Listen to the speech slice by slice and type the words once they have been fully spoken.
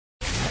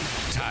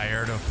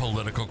Tired of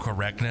political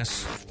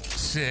correctness?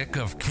 Sick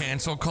of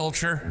cancel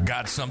culture?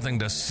 Got something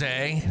to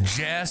say?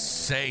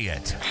 Just say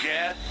it.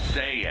 Just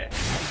say it.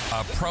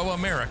 A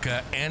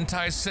pro-America,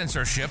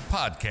 anti-censorship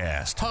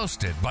podcast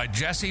hosted by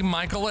Jesse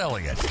Michael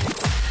Elliott.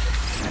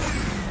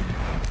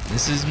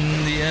 This is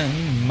the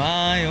end,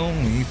 my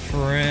only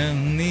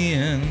friend, the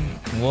end.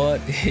 What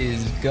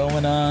is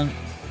going on?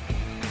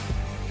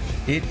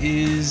 It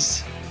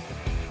is,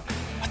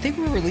 I think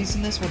we're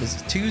releasing this, what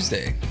is it,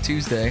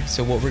 Tuesday.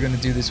 So what we're going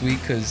to do this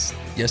week, because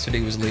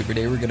yesterday was Labor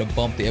Day, we're going to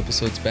bump the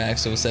episodes back.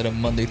 So instead of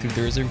Monday through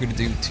Thursday, we're going to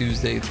do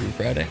Tuesday through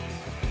Friday.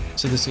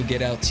 So this will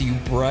get out to you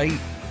bright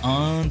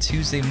on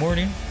Tuesday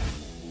morning.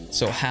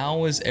 So how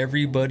was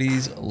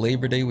everybody's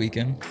Labor Day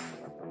weekend?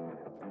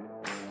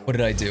 What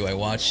did I do? I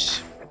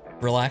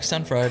relaxed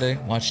on Friday,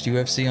 watched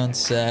UFC on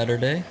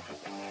Saturday.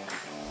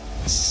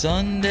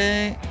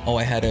 Sunday,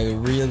 I had a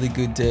really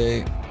good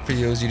day. For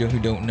those of you who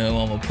don't know,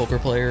 I'm a poker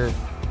player,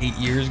 8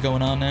 years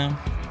going on now.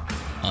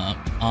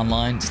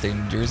 Online, state of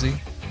New Jersey.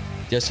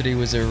 Yesterday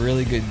was a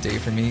really good day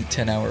for me,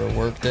 10-hour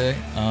work day.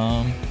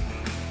 Other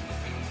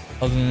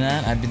than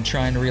that, I've been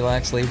trying to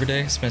relax Labor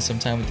Day, spend some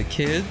time with the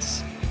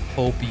kids.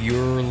 Hope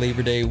your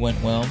Labor Day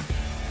went well.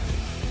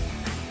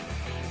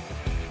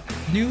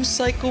 News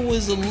cycle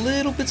was a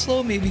little bit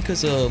slow, maybe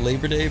because of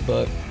Labor Day,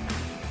 but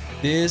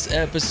this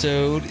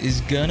episode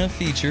is gonna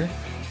feature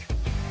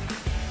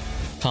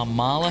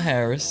Kamala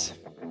Harris,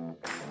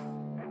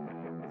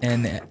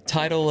 and the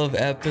title of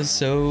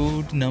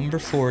episode number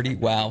 40.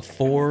 Wow,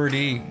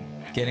 40.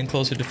 Getting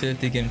closer to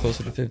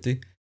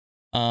 50.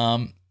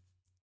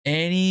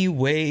 Any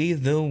way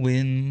the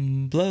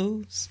wind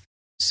blows.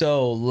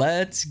 So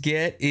let's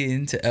get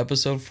into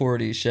episode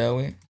 40, shall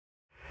we?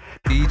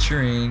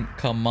 Featuring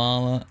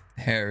Kamala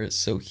Harris.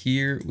 So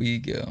here we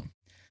go.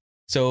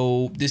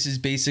 So this is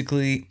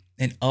basically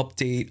an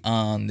update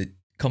on the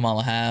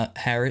Kamala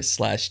Harris /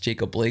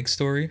 Jacob Blake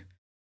story.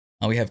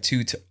 We have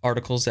two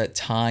articles that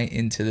tie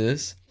into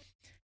this.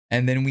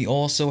 And then we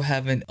also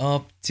have an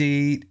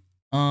update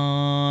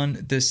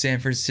on the San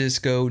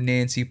Francisco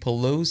Nancy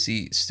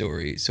Pelosi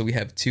story. So we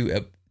have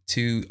two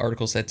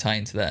articles that tie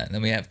into that. And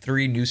then we have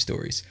 3 news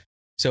stories.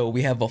 So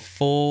we have a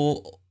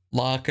full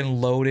lock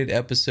and loaded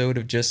episode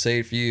of Just Say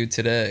It for you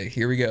today.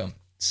 Here we go.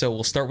 So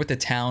we'll start with the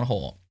town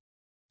hall.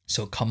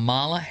 So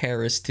Kamala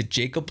Harris to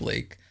Jacob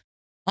Blake.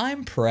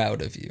 I'm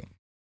proud of you.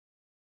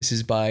 This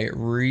is by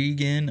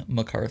Regan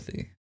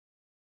McCarthy,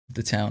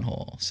 the town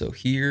hall. So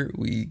here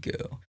we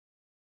go.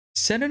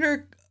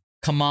 Senator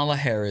Kamala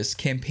Harris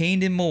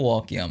campaigned in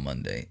Milwaukee on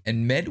Monday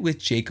and met with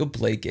Jacob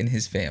Blake and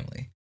his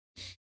family.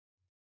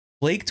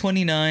 Blake,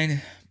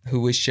 29, who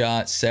was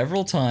shot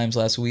several times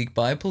last week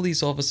by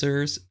police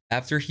officers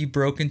after he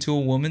broke into a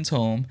woman's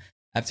home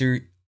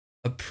after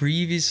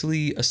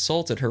previously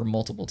assaulted her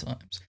multiple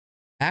times.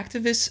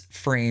 Activists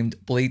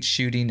framed Blake's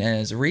shooting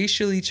as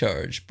racially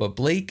charged, but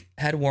Blake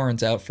had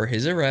warrants out for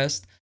his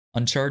arrest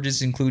on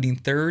charges including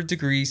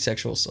third-degree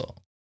sexual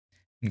assault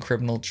and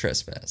criminal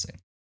trespassing.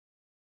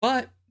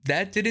 But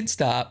that didn't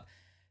stop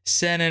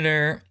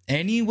Senator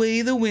Any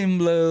Way the Wind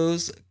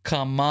Blows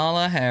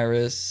Kamala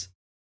Harris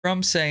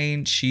from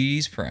saying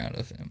she's proud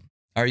of him.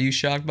 Are you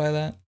shocked by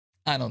that?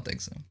 I don't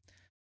think so.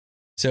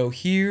 So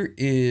here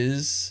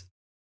is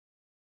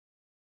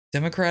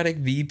Democratic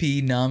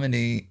VP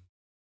nominee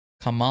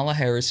Kamala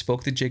Harris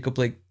spoke to Jacob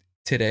Blake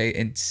today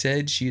and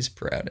said she is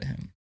proud of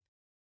him.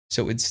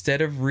 So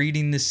instead of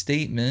reading the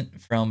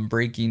statement from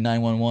Breaking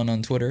 911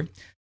 on Twitter,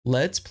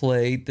 let's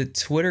play the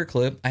Twitter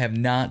clip. I have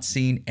not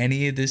seen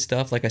any of this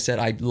stuff. Like I said,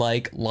 I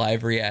like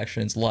live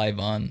reactions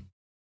live on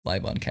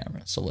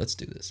camera. So let's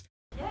do this.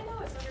 Yeah,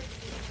 no, it's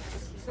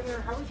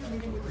Senator, how was your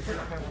meeting with the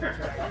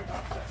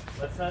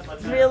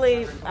family?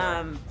 Really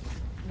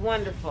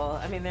wonderful.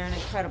 I mean, they're an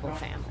incredible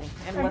family,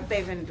 and what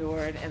they've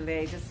endured, and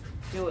they just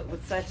do it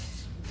with such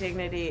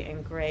dignity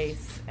and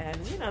grace, and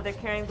they're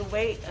carrying the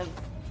weight of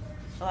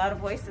a lot of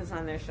voices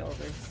on their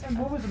shoulders. And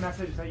what was the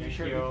message that you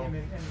shared with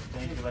him?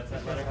 Thank you. Let's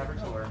let her have her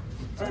tour.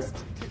 Just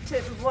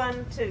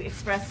to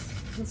express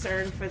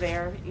concern for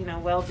their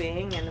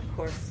well-being, and of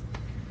course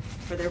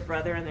for their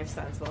brother and their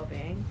son's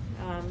well-being,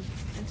 and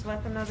to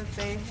let them know that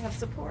they have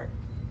support.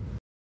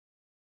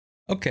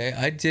 Okay,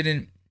 I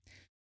didn't.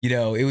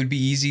 It would be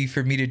easy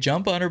for me to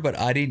jump on her, but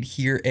I didn't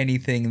hear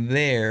anything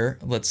there.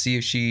 Let's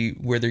see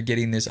where they're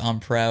getting this "I'm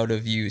proud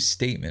of you"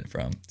 statement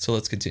from. So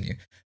let's continue.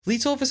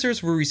 Police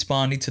officers were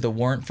responding to the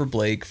warrant for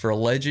Blake for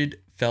alleged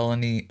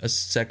felony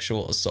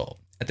sexual assault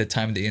at the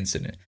time of the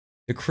incident.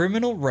 The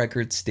criminal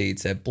record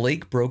states that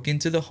Blake broke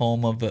into the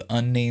home of an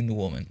unnamed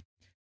woman.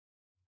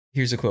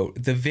 Here's a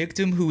quote. The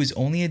victim, who is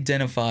only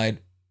identified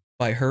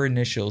by her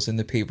initials in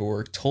the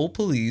paperwork, told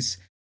police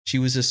she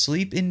was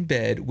asleep in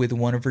bed with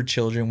one of her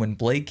children when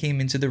Blake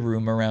came into the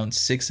room around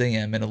 6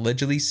 a.m. and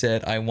allegedly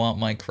said, "I want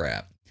my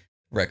crap,"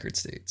 record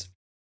states.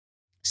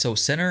 So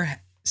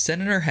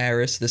Senator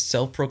Harris, the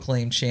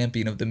self-proclaimed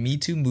champion of the Me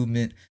Too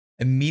movement,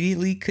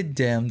 immediately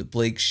condemned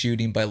Blake's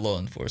shooting by law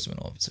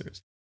enforcement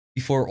officers.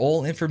 Before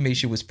all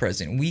information was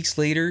present, weeks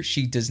later,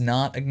 she does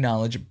not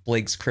acknowledge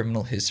Blake's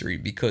criminal history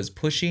because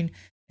pushing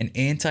an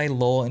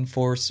anti-law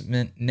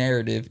enforcement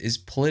narrative is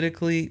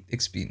politically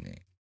expedient.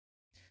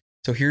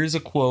 So here's a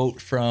quote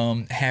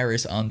from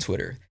Harris on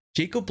Twitter.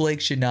 Jacob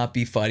Blake should not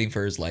be fighting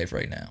for his life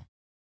right now.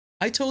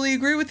 I totally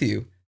agree with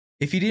you.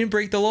 If he didn't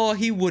break the law,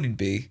 he wouldn't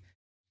be.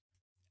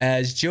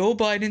 As Joe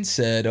Biden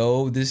said,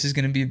 this is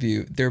going to be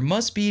abused. There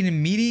must be an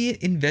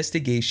immediate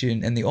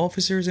investigation and the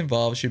officers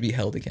involved should be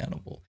held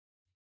accountable.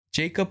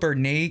 Jacob, our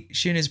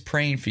nation is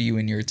praying for you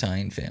and your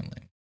Italian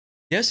family.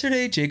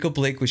 Yesterday, Jacob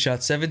Blake was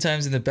shot 7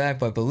 times in the back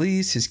by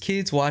police. His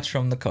kids watched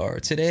from the car.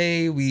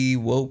 Today, we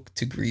woke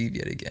to grieve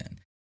yet again.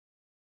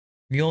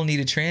 We all need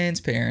a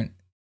transparent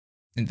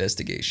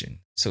investigation.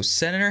 So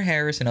Senator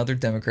Harris and other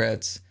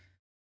Democrats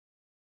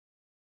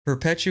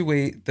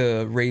perpetuate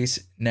the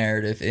race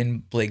narrative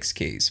in Blake's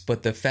case,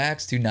 but the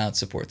facts do not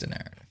support the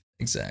narrative.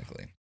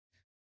 Exactly.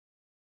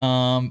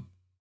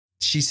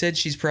 She said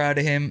she's proud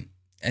of him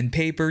and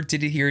paper.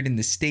 Didn't hear it in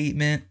the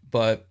statement,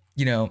 but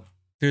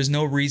there's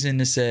no reason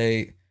to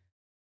say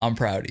I'm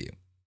proud of you.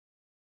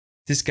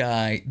 This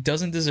guy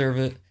doesn't deserve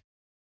it.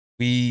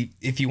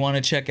 If you want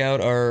to check out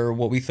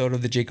what we thought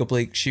of the Jacob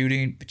Blake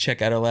shooting,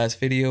 check out our last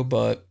video,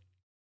 but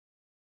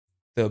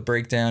the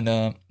breakdown,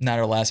 not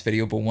our last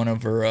video, but one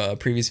of our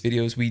previous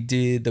videos, we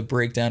did the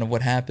breakdown of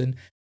what happened.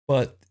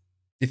 But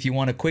if you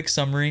want a quick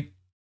summary,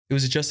 it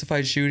was a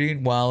justified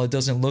shooting. While it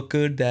doesn't look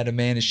good that a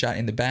man is shot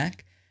in the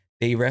back,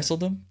 they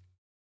wrestled him.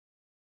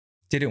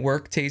 Didn't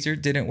work. Taser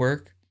didn't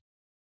work.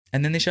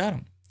 And then they shot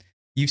him.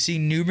 You've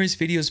seen numerous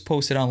videos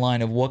posted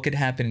online of what could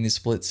happen in a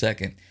split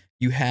second.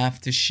 You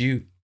have to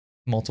shoot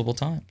multiple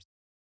times.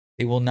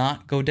 They will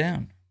not go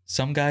down.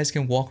 Some guys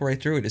can walk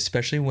right through it,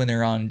 especially when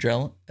they're on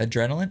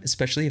adrenaline,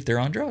 especially if they're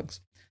on drugs.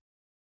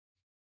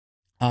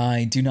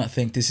 I do not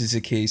think this is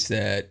a case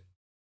that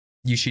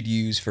you should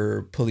use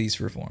for police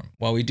reform.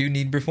 While we do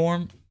need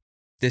reform,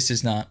 this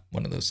is not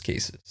one of those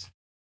cases.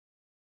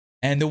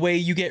 And the way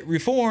you get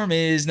reform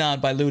is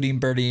not by looting,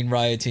 burning,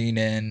 rioting,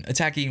 and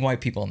attacking white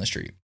people on the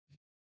street.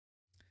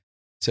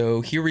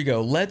 So here we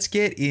go. Let's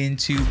get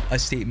into a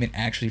statement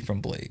actually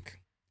from Blake.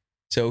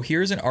 So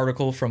here's an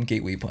article from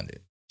Gateway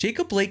Pundit.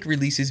 Jacob Blake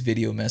releases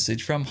video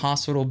message from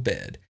hospital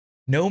bed.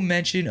 No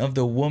mention of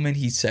the woman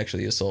he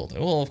sexually assaulted.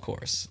 Well, of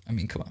course. I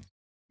mean, come on.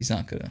 He's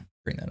not going to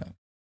bring that up.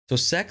 So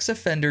sex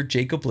offender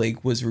Jacob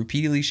Blake was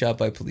repeatedly shot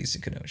by police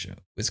in Kenosha,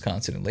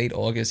 Wisconsin in late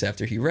August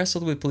after he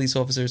wrestled with police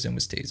officers and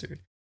was tasered.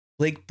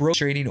 Blake broke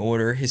the restraining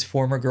order his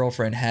former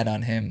girlfriend had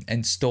on him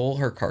and stole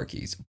her car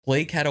keys.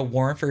 Blake had a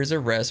warrant for his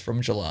arrest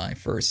from July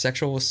for a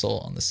sexual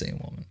assault on the same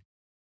woman.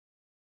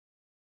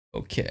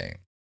 Okay.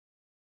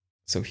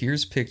 So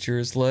here's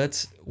pictures.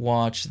 Let's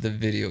watch the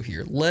video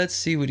here. Let's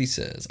see what he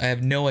says. I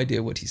have no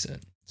idea what he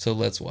said. So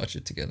let's watch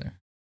it together.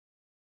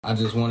 I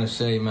just want to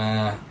say,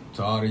 man,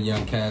 to all the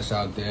young cats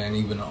out there and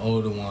even the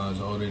older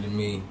ones, older than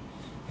me,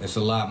 it's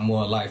a lot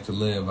more life to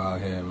live out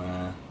here,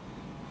 man.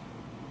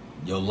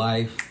 Your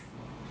life,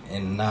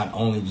 and not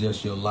only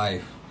just your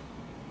life,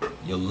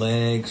 your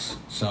legs,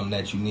 something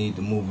that you need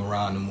to move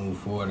around and move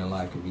forward in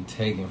life could be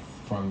taken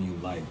from you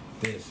like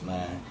this,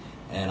 man.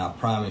 And I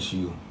promise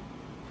you,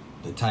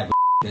 the type of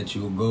that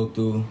you will go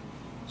through,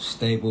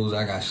 staples,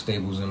 I got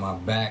staples in my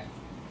back,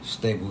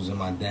 staples in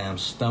my damn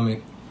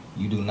stomach.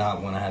 You do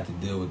not want to have to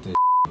deal with this,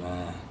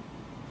 man.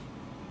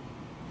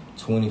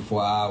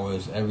 24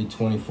 hours, every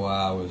 24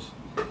 hours,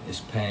 it's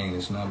pain,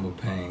 it's nothing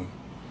but pain.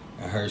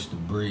 It hurts to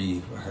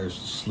breathe, it hurts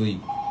to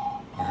sleep,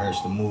 it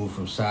hurts to move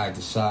from side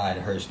to side,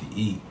 it hurts to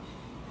eat.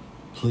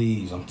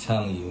 Please, I'm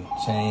telling you,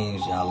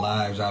 change y'all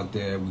lives out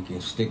there. We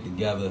can stick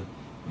together,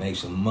 make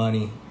some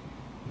money,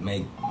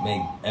 make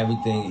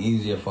everything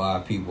easier for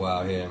our people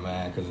out here,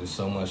 man, because there's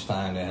so much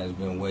time that has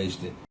been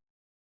wasted.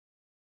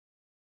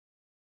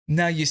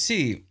 Now, you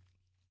see,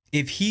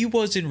 if he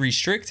wasn't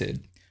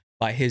restricted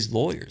by his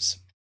lawyers,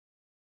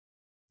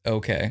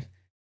 okay,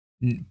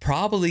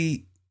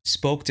 probably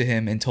spoke to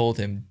him and told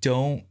him,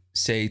 don't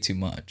say too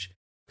much.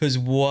 Because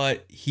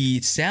what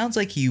he sounds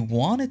like he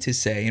wanted to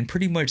say and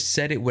pretty much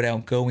said it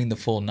without going the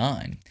full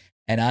 9.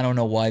 And I don't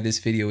know why this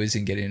video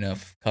isn't getting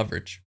enough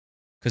coverage,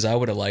 because I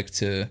would have liked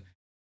to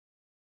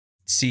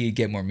see it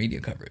get more media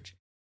coverage.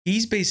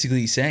 He's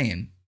basically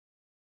saying,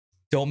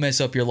 don't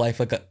mess up your life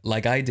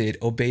like I did.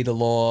 Obey the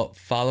law,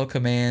 follow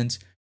commands.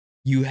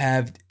 You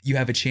have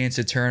a chance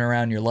to turn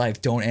around your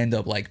life. Don't end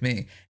up like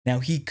me. Now,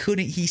 he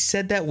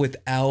said that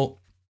without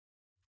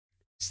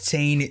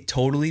saying it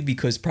totally,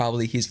 because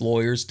probably his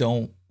lawyers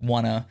don't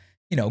want to,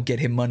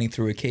 get him money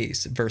through a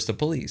case versus the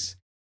police,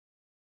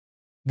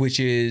 which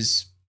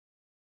is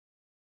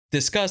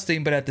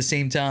disgusting. But at the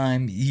same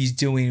time, he's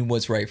doing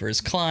what's right for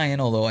his client,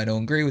 although I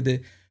don't agree with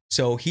it.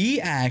 So he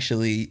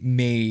actually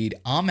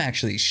I'm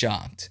actually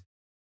shocked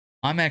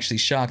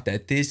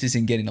that this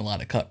isn't getting a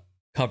lot of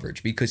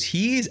coverage, because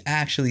he is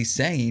actually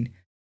saying,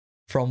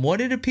 from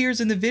what it appears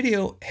in the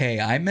video, hey,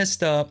 I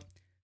messed up.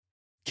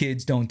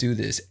 Kids, don't do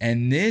this.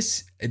 And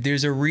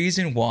there's a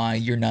reason why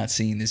you're not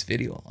seeing this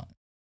video a lot.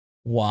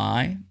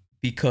 Why?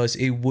 Because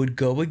it would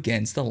go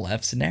against the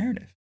left's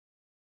narrative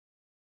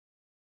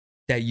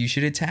that you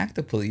should attack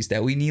the police,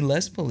 that we need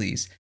less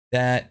police,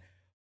 that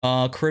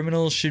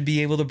Criminals should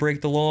be able to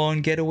break the law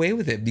and get away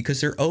with it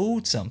because they're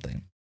owed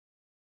something.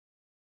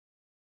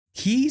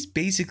 He's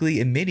basically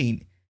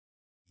admitting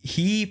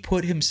he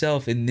put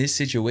himself in this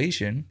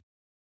situation,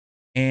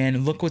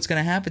 and look what's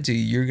going to happen to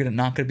you. You're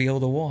not going to be able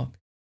to walk.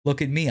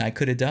 Look at me. I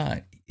could have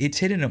died. It's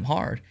hitting him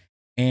hard.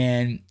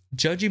 And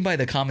judging by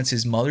the comments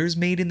his mother's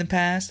made in the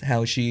past,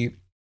 how she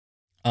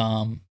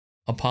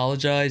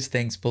apologized,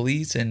 thanks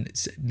police, and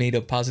made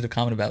a positive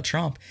comment about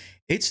Trump,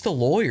 it's the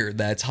lawyer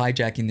that's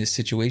hijacking this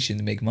situation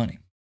to make money.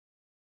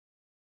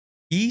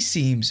 He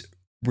seems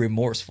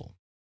remorseful.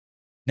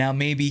 Now,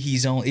 maybe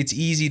it's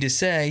easy to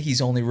say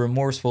he's only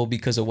remorseful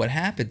because of what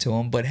happened to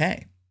him, but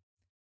hey,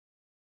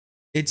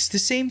 it's the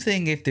same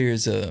thing if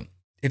there's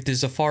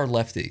a far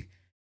lefty.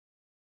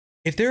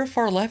 If they're a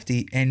far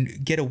lefty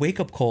and get a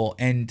wake-up call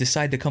and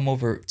decide to come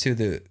over to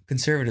the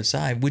conservative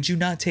side, would you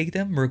not take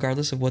them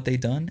regardless of what they've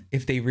done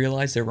if they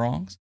realize their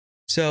wrongs?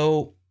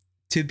 So,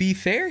 to be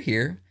fair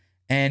here,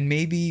 and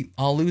maybe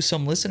I'll lose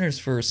some listeners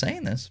for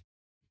saying this,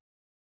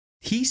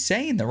 he's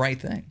saying the right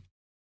thing.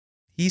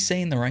 He's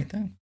saying the right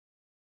thing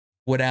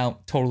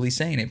without totally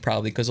saying it,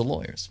 probably because of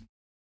lawyers.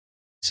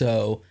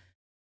 So,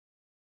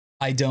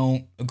 I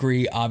don't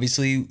agree,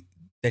 obviously,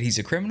 that he's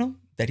a criminal,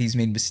 that he's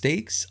made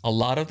mistakes, a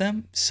lot of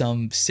them,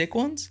 some sick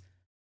ones.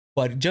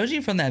 But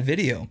judging from that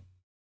video,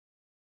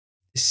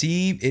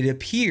 it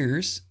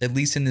appears, at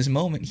least in this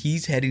moment,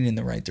 he's heading in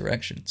the right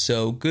direction.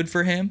 So good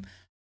for him.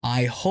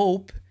 I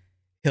hope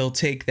he'll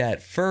take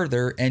that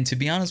further. And to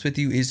be honest with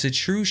you, it's a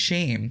true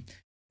shame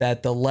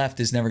that the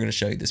left is never going to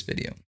show you this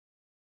video.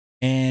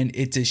 And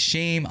it's a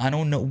shame. I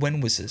don't know.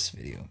 When was this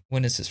video?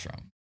 When is this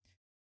from?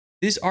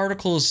 This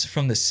article is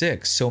from the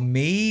 6th. So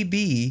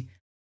maybe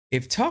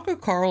if Tucker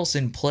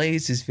Carlson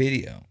plays this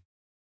video,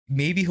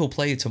 maybe he'll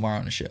play it tomorrow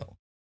on the show.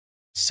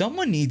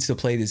 Someone needs to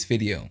play this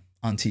video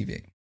on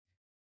TV.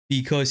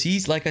 Because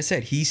he's, like I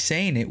said, he's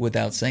saying it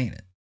without saying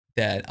it.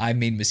 That I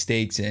made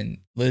mistakes, and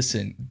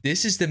listen,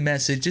 this is the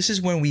message. This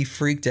is when we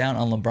freaked out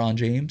on LeBron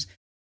James.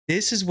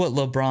 This is what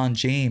LeBron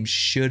James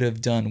should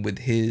have done with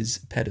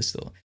his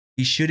pedestal.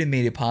 He should have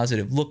made it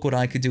positive. Look what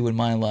I could do in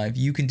my life.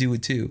 You can do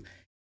it too.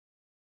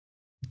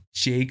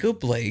 Jacob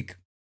Blake,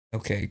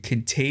 okay,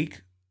 can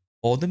take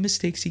all the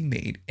mistakes he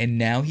made, and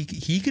now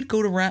he could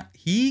go to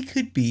he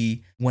could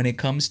be, when it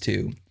comes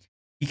to,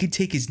 he could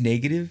take his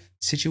negative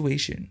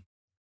situation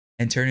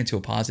and turn it into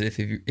a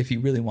positive if he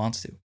really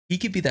wants to. He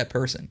could be that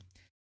person.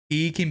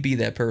 He can be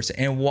that person.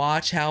 And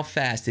watch how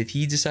fast, if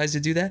he decides to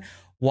do that,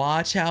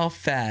 watch how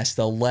fast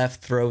the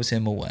left throws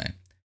him away.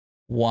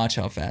 Watch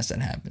how fast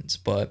that happens.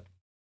 But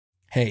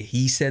hey,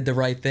 he said the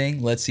right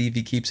thing. Let's see if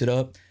he keeps it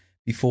up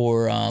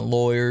before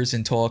lawyers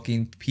and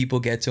talking people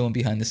get to him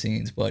behind the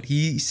scenes. But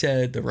he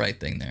said the right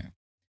thing there.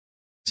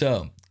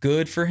 So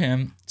good for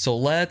him. So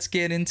let's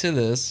get into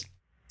this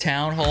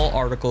town hall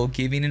article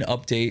giving an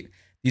update.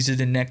 These are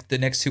the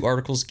next two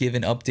articles give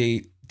an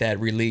update that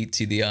relate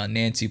to the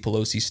Nancy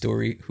Pelosi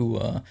story, who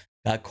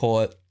got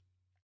caught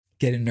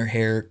getting her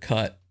hair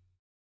cut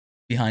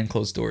behind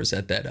closed doors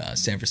at that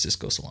San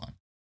Francisco salon.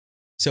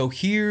 So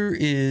here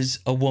is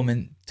a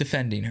woman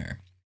defending her.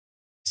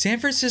 San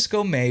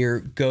Francisco mayor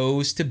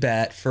goes to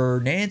bat for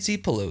Nancy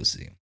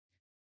Pelosi.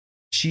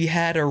 She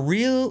had a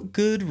real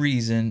good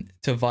reason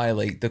to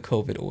violate the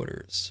COVID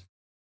orders.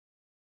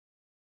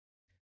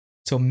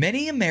 So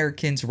many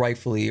Americans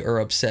rightfully are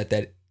upset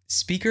that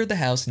Speaker of the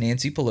House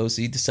Nancy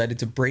Pelosi decided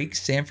to break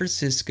San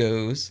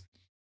Francisco's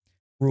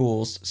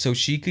rules so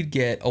she could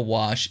get a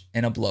wash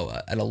and a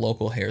blowout at a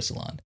local hair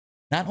salon.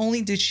 Not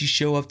only did she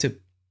show up to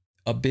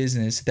a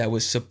business that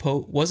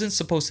wasn't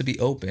supposed to be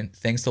open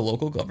thanks to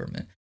local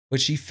government,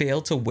 but she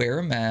failed to wear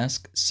a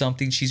mask,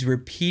 something she's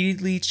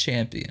repeatedly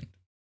championed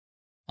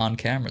on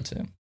camera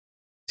too.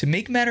 To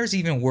make matters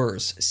even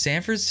worse,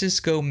 San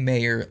Francisco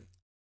Mayor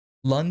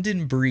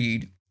London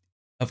Breed,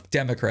 a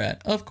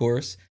Democrat, of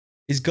course,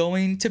 is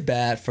going to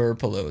bat for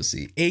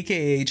Pelosi,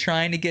 aka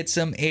trying to get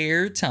some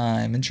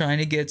airtime and trying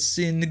to get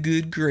in the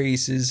good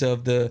graces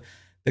of the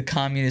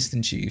communist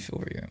in chief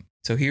over here.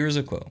 So here's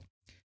a quote.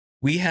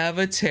 "We have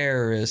a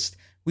terrorist.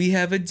 We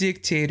have a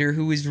dictator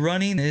who is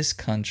running this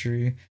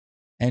country.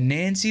 And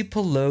Nancy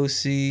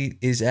Pelosi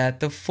is at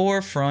the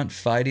forefront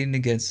fighting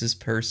against this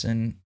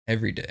person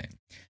every day.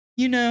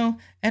 You know,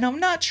 and I'm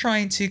not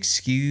trying to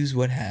excuse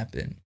what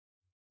happened,"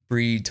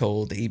 Breed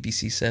told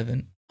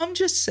ABC7. "I'm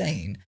just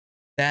saying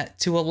that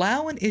to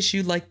allow an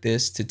issue like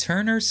this to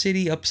turn our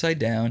city upside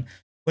down,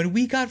 when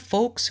we got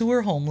folks who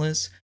are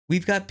homeless,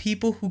 we've got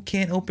people who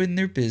can't open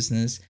their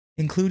business,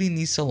 including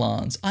these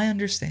salons, I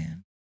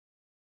understand."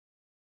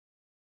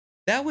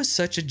 That was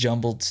such a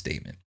jumbled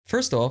statement.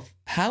 First off,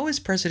 how is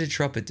President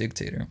Trump a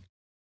dictator?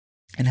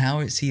 And how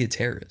is he a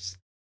terrorist?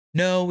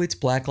 No, it's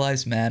Black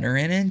Lives Matter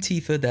and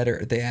Antifa that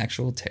are the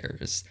actual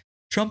terrorists.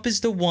 Trump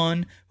is the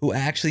one who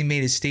actually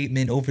made a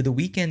statement over the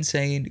weekend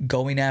saying,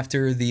 going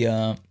after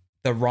the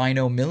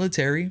Rhino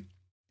military,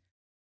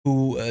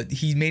 who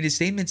he made a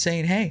statement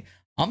saying, "Hey,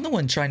 I'm the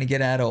one trying to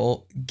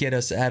get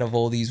us out of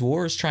all these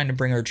wars, trying to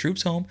bring our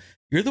troops home.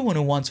 You're the one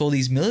who wants all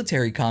these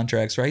military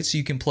contracts, right? So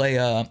you can play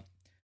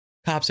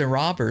cops and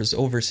robbers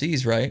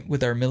overseas, right?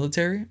 With our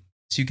military.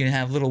 So you can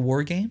have little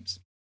war games.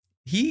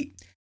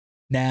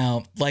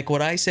 Now, like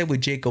what I said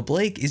with Jacob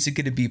Blake, is it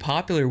going to be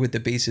popular with the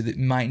base of it?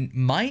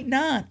 Might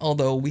not,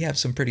 although we have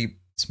some pretty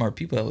smart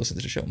people that listen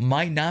to the show.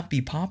 Might not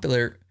be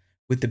popular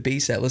with the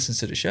base that listens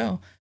to the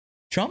show.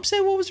 Trump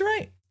said what was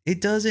right.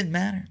 It doesn't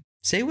matter.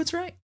 Say what's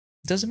right.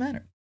 It doesn't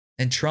matter.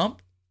 And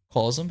Trump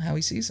calls him how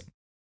he sees him.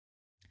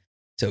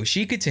 So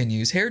she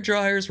continues, hair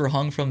dryers were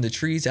hung from the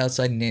trees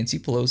outside Nancy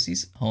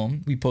Pelosi's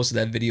home. We posted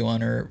that video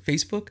on her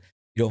Facebook.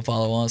 If you don't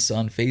follow us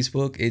on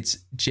Facebook, it's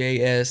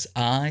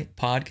JSI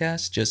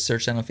Podcast. Just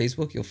search that on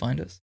Facebook. You'll find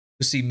us.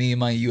 You'll see me in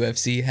my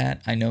UFC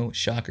hat. I know,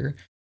 shocker.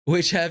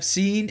 Which have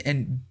seen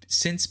and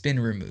since been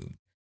removed.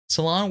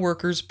 Salon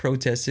workers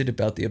protested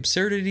about the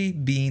absurdity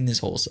being this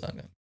whole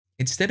saga.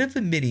 Instead of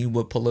admitting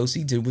what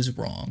Pelosi did was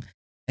wrong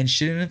and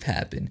shouldn't have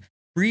happened,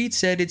 Breed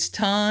said it's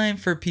time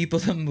for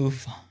people to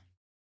move on.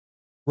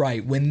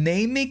 Right, when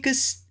they make a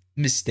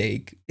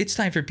mistake, it's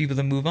time for people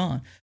to move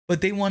on.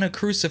 But they want to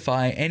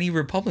crucify any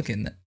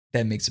Republican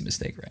that makes a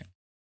mistake, right?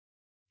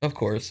 Of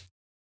course.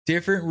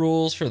 Different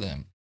rules for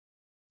them.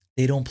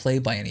 They don't play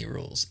by any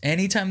rules.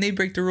 Anytime they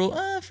break the rule,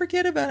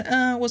 forget about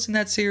it. Wasn't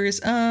that serious?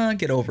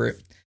 Get over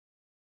it.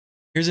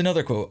 Here's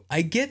another quote.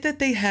 I get that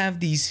they have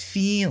these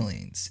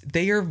feelings.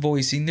 They are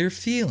voicing their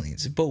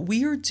feelings, but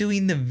we are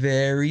doing the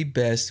very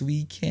best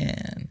we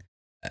can.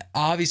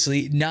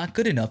 Obviously, not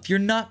good enough. You're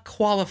not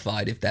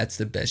qualified if that's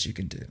the best you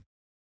can do.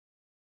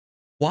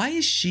 Why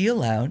is she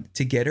allowed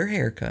to get her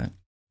hair cut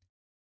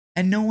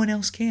and no one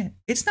else can?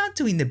 It's not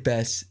doing the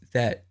best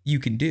that you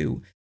can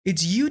do.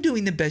 It's you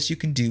doing the best you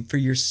can do for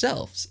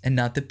yourselves and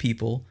not the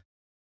people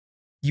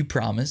you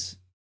promise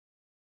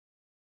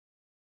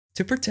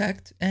to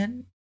protect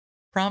and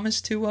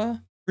promise to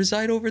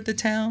reside over the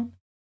town,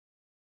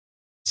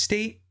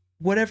 state,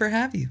 whatever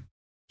have you,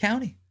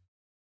 county.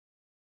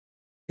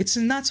 It's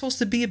not supposed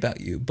to be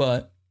about you,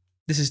 but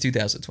this is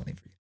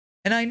 2023.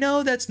 And I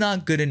know that's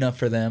not good enough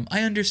for them.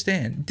 I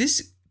understand.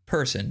 This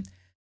person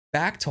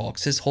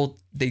backtalks his whole...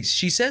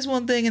 She says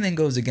one thing and then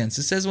goes against.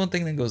 It says one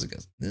thing and then goes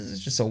against. This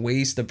is just a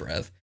waste of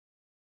breath.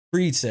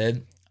 Breed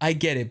said, I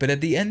get it, but at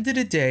the end of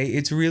the day,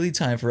 it's really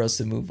time for us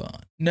to move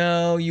on.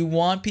 No, you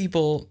want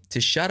people to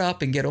shut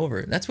up and get over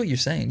it. That's what you're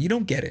saying. You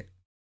don't get it.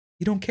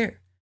 You don't care.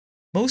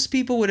 Most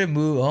people would have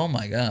moved... Oh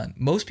my God.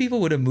 Most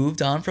people would have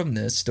moved on from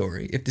this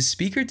story if the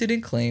speaker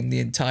didn't claim the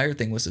entire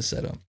thing was a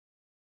setup.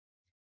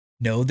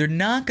 No, they're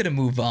not going to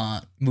move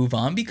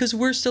on because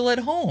we're still at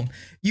home.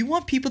 You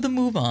want people to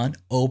move on,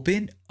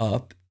 open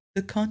up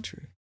the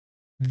country.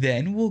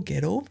 Then we'll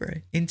get over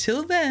it.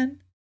 Until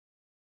then,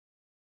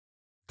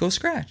 go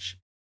scratch.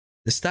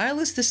 The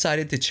stylist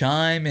decided to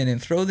chime in and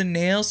throw the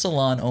nail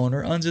salon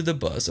owner under the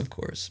bus, of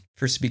course,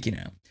 for speaking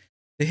out.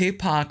 The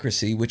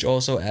hypocrisy, which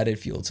also added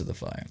fuel to the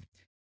fire.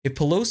 If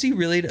Pelosi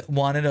really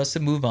wanted us to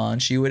move on,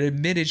 she would have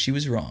admitted she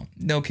was wrong.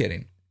 No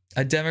kidding.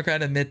 A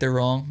Democrat admit they're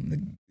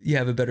wrong, you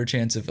have a better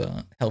chance of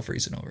hell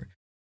freezing over.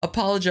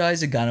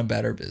 Apologize and gone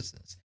about her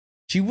business.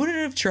 She wouldn't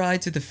have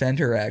tried to defend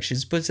her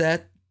actions, but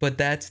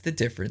that's the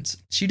difference.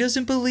 She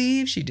doesn't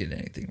believe she did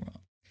anything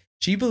wrong.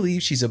 She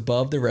believes she's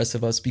above the rest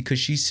of us because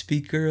she's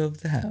Speaker of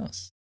the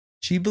House.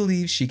 She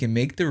believes she can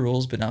make the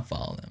rules but not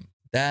follow them.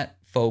 That,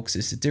 folks,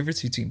 is the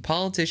difference between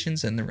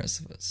politicians and the rest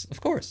of us.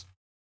 Of course.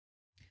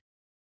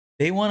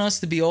 They want us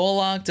to be all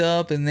locked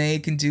up and they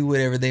can do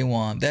whatever they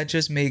want. That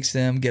just makes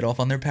them get off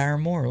on their power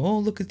more. Oh,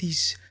 look at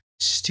these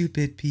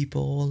stupid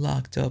people all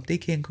locked up. They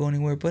can't go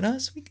anywhere but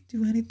us. We can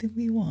do anything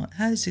we want.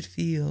 How does it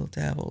feel to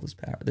have all this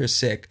power? They're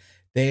sick.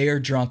 They are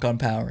drunk on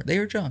power. They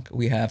are drunk.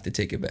 We have to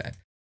take it back.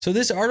 So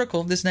this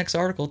next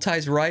article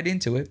ties right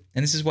into it.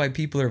 And this is why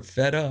people are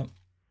fed up.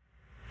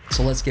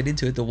 So let's get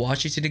into it. The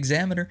Washington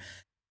Examiner.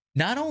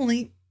 Not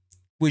only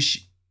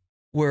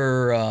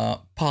were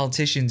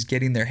politicians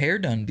getting their hair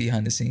done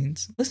behind the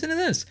scenes. Listen to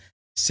this.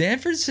 San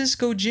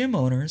Francisco gym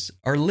owners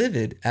are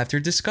livid after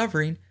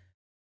discovering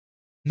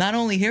not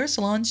only hair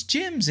salons,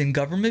 gyms in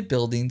government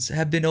buildings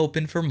have been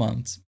open for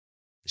months.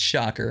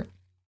 Shocker.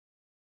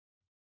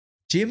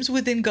 Gyms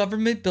within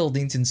government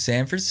buildings in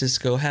San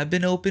Francisco have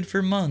been open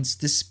for months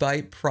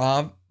despite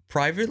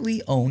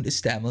privately owned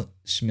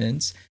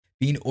establishments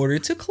being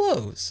ordered to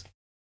close.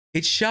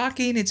 It's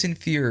shocking. It's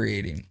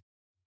infuriating.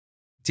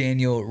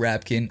 Daniel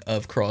Rapkin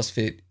of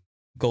CrossFit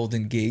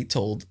Golden Gate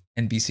told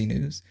NBC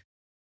News.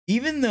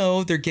 Even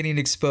though they're getting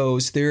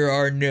exposed, there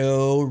are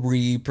no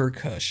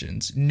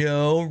repercussions,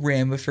 no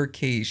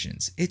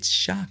ramifications. It's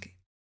shocking.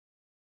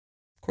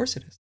 Of course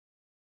it is.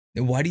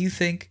 And why do you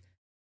think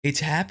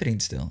it's happening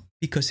still?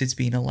 Because it's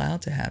being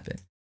allowed to happen.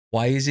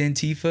 Why is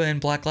Antifa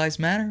and Black Lives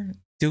Matter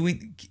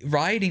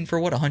rioting for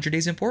 100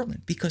 days in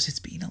Portland? Because it's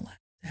being allowed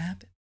to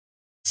happen.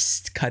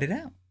 Cut it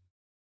out.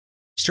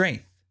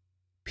 Strength.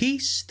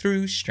 Peace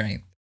through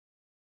strength.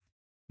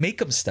 Make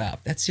them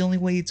stop. That's the only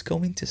way it's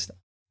going to stop.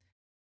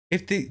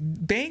 If the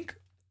bank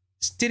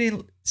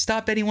didn't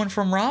stop anyone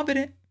from robbing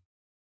it,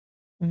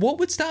 what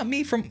would stop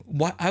me from...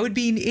 I would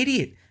be an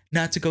idiot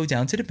not to go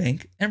down to the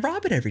bank and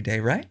rob it every day,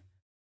 right?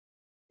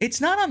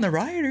 It's not on the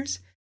rioters.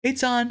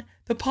 It's on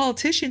the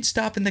politicians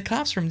stopping the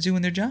cops from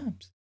doing their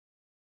jobs.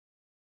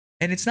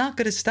 And it's not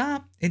going to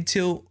stop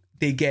until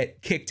they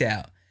get kicked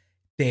out.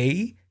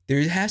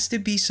 There has to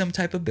be some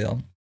type of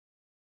bill.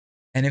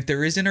 And if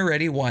there isn't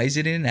already, why is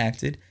it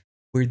enacted?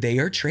 Where they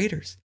are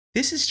traitors.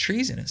 This is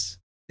treasonous.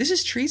 This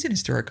is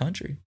treasonous to our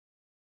country.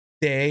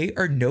 They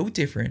are no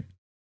different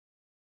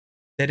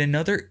than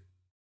another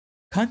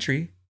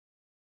country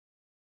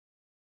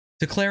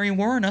declaring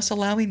war on us,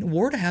 allowing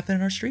war to happen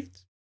in our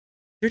streets.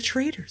 They're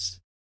traitors.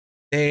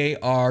 They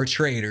are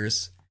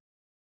traitors.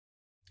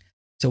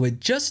 So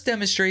it just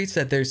demonstrates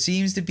that there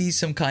seems to be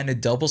some kind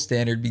of double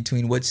standard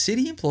between what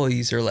city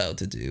employees are allowed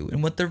to do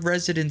and what the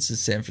residents of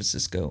San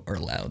Francisco are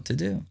allowed to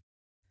do.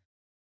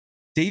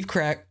 Dave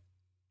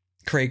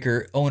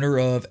Craker, owner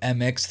of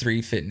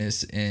MX3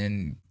 Fitness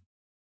in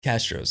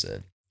Castro,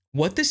 said,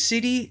 "What the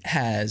city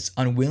has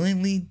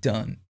unwillingly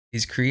done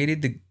is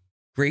created the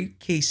great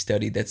case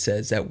study that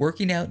says that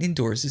working out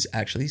indoors is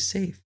actually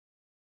safe,"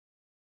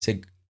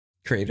 said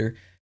Crater.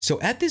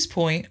 "So at this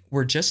point,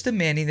 we're just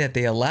demanding that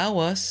they allow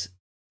us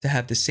to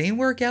have the same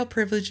workout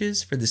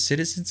privileges for the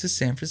citizens of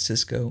San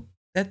Francisco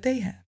that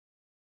they have."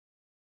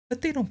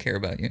 But they don't care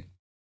about you.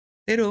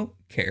 They don't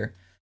care.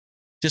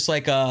 Just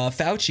like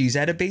Fauci's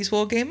at a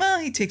baseball game,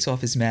 he takes off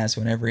his mask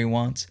whenever he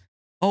wants.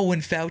 Oh,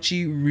 when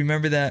Fauci,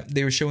 remember that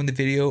they were showing the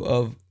video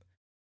of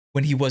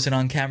when he wasn't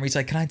on camera, he's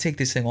like, "Can I take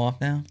this thing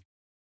off now?"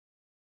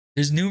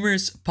 There's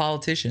numerous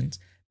politicians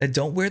that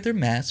don't wear their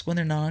masks when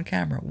they're not on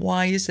camera.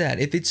 Why is that?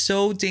 If it's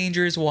so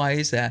dangerous, why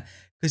is that?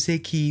 Because they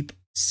keep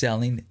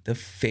selling the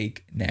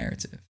fake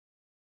narrative.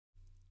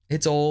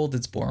 It's old,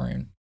 it's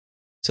boring.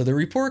 So the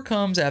report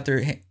comes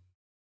after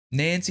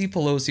Nancy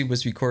Pelosi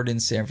was recorded in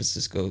San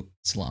Francisco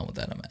salon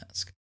without a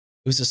mask.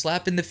 It was a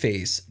slap in the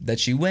face that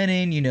she went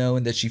in,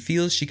 and that she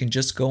feels she can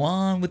just go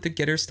on with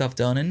get her stuff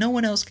done and no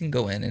one else can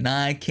go in. And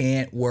I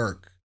can't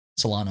work,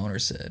 salon owner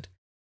said.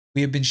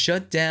 "We have been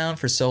shut down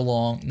for so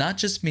long, not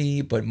just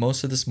me, but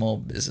most of the small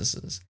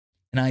businesses.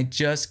 And I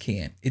just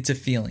can't. It's a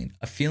feeling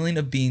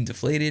of being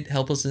deflated,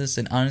 helplessness,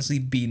 and honestly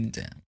beaten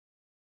down."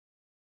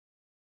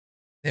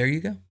 There you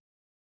go.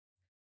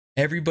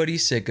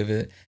 Everybody's sick of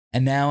it.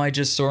 And now I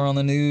just saw on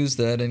the news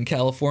that in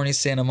California,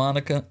 Santa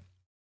Monica,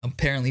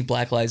 apparently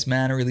Black Lives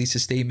Matter released a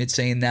statement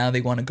saying now they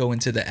want to go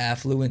into the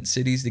affluent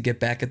cities to get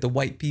back at the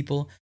white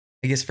people,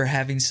 I guess, for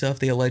having stuff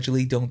they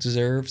allegedly don't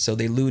deserve. So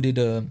they looted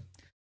a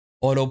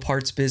auto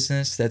parts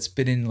business that's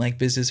been in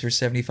business for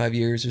 75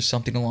 years or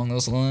something along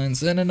those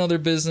lines, and another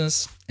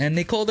business, and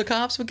they called the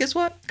cops, but guess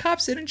what?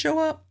 Cops didn't show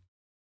up.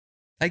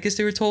 I guess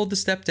they were told to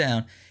step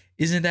down.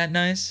 Isn't that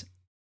nice?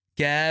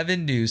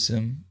 Gavin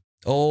Newsom,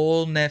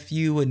 old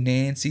nephew of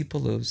Nancy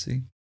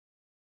Pelosi.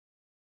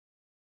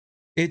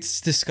 It's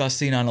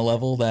disgusting on a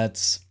level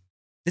it's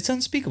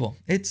unspeakable.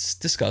 It's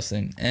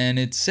disgusting and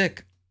it's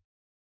sick.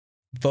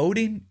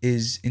 Voting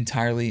is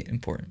entirely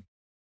important.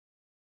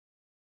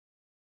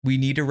 We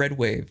need a red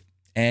wave,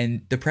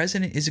 and the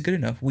president isn't good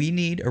enough. We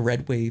need a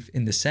red wave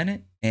in the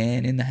Senate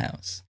and in the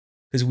House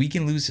because we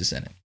can lose the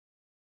Senate.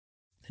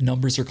 The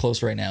numbers are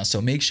close right now, so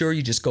make sure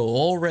you just go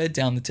all red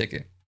down the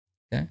ticket.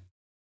 Okay.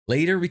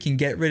 Later, we can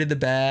get rid of the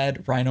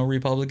bad rhino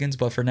Republicans,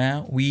 but for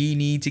now, we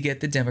need to get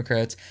the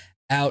Democrats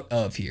out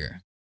of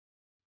here.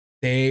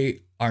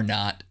 They are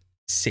not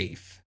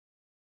safe.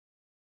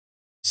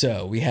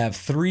 So we have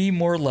 3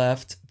 more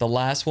left. The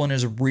last one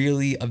is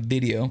really a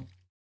video.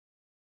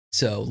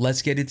 So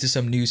let's get into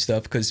some new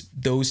stuff because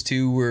those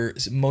two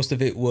most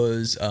of it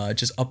was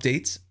just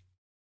updates.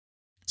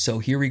 So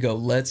here we go.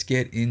 Let's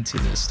get into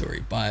this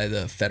story by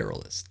the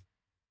Federalist.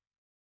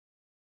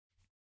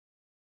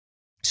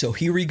 So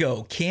here we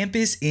go.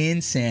 Campus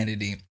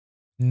insanity.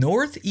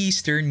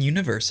 Northeastern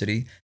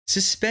University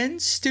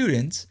suspends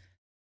students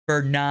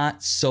for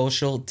not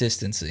social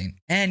distancing.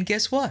 And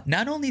guess what?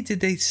 Not only did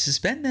they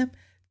suspend them,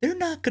 they're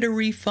not going to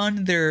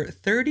refund their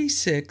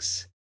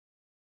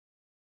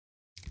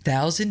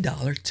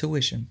 $36,000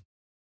 tuition.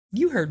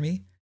 You heard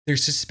me. They're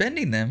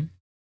suspending them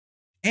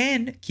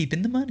and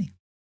keeping the money.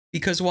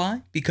 Because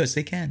why? Because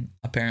they can,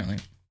 apparently.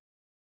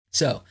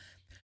 So,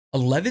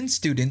 11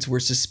 students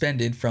were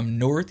suspended from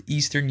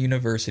Northeastern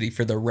University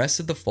for the rest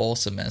of the fall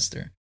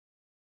semester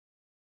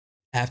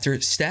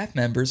after staff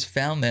members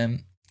found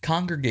them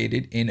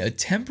congregated in a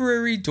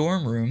temporary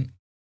dorm room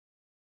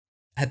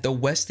at the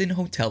Westin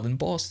Hotel in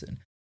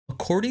Boston.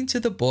 According to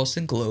the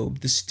Boston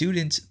Globe, the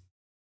students'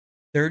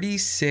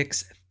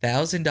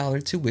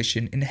 $36,000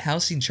 tuition and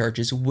housing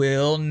charges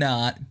will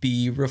not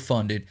be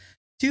refunded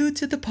due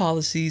to the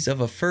policies of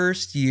a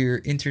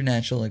first-year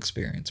international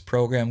experience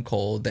program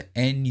called the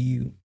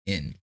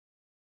NUN.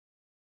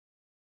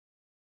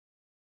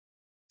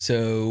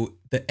 So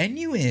the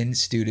NUN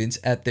students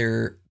and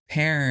their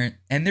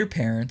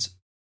parents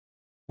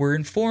were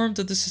informed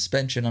of the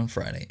suspension on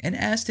Friday and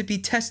asked to be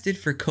tested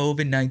for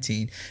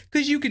COVID-19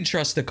 because you can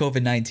trust the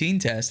COVID-19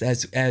 test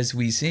as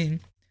we've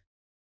seen.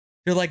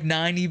 They're like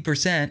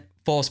 90%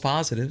 false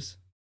positives.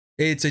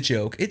 It's a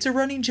joke. It's a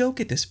running joke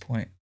at this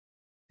point.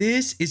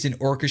 This is an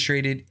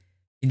orchestrated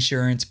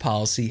insurance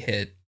policy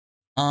hit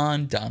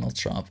on Donald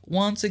Trump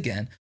once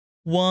again.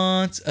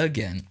 once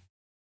again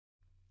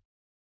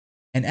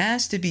and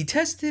asked to be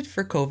tested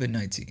for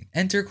COVID-19.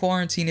 Enter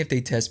quarantine if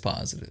they test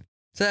positive.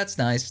 So that's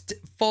nice.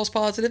 False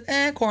positive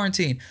and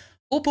quarantine.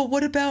 Oh, but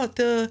what about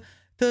the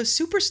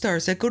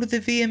superstars that go to the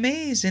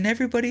VMAs and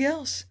everybody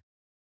else?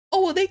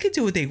 Oh, well, they could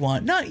do what they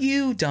want. Not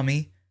you,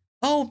 dummy.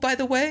 Oh, by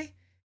the way,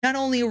 not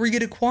only are we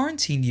going to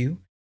quarantine you,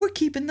 we're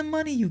keeping the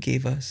money you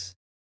gave us.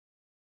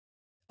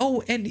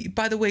 Oh, and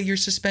by the way, you're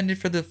suspended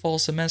for the fall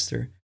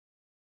semester.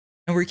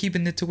 And we're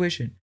keeping the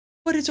tuition.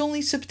 But it's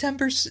only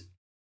September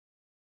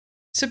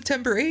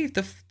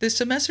 8th. The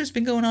semester's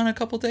been going on a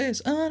couple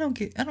days. Oh, I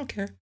don't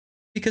care.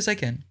 Because I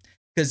can.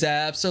 Because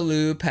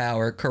absolute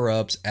power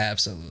corrupts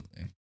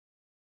absolutely.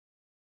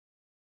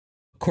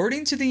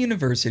 According to the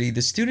university,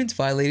 the students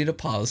violated a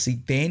policy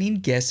banning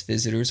guest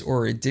visitors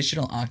or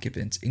additional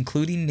occupants,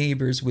 including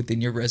neighbors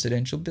within your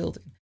residential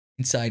building,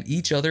 inside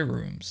each other's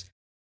rooms.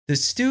 The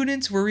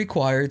students were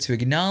required to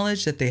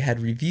acknowledge that they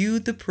had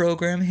reviewed the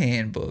program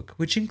handbook,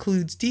 which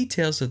includes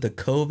details of the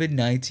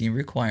COVID-19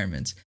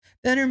 requirements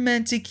that are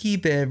meant to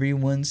keep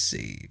everyone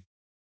safe.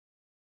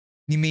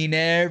 You mean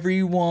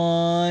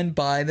everyone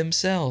by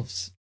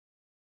themselves?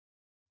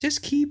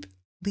 Just keep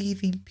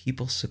leaving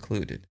people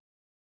secluded.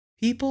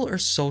 People are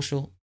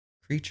social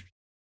creatures.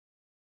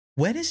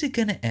 When is it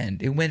going to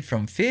end? It went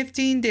from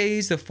 15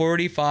 days to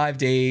 45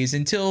 days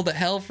until the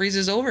hell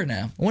freezes over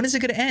now. When is it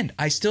going to end?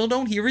 I still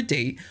don't hear a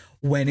date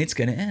when it's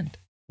going to end.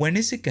 When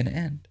is it going to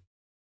end?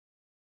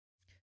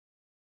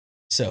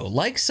 So,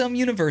 like some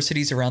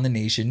universities around the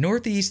nation,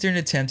 Northeastern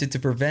attempted to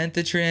prevent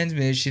the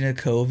transmission of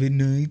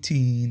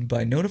COVID-19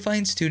 by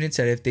notifying students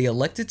that if they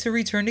elected to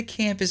return to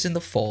campus in the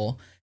fall,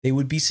 they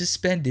would be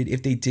suspended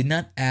if they did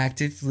not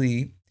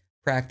actively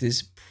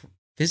practice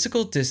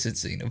physical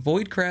distancing,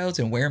 avoid crowds,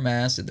 and wear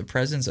masks in the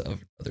presence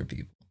of other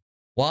people.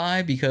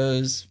 Why?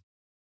 Because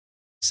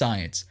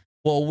science.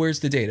 Well,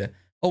 where's the data?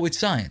 Oh, it's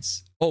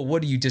science. Oh,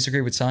 what, do you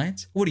disagree with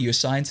science? What are you, a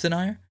science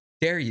denier?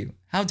 Dare you?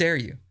 How dare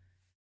you?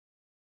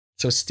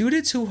 So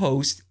students who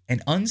host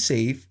an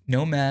unsafe,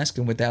 no mask,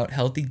 and without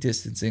healthy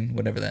distancing,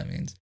 whatever that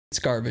means, it's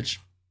garbage.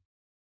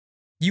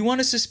 You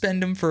want to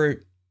suspend them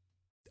for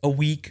a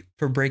week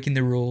for breaking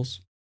the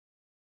rules?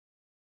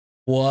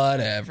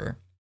 Whatever.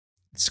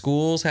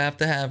 Schools have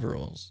to have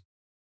rules.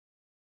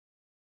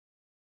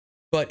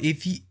 But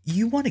if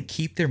you want to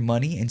keep their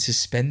money and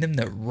suspend them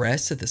the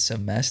rest of the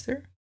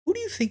semester, who do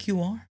you think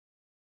you are?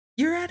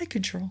 You're out of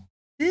control.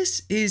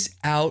 This is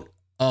out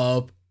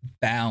of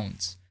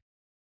bounds.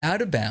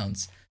 Out of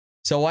bounds.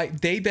 So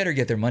they better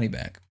get their money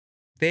back.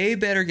 They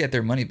better get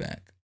their money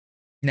back.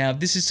 Now, if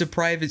this is a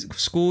private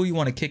school, you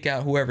want to kick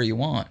out whoever you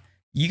want,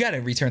 you got to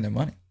return their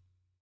money.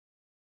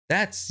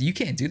 You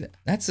can't do that.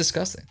 That's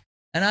disgusting.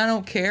 And I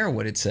don't care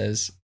what it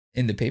says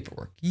in the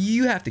paperwork.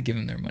 You have to give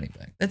them their money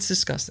back. That's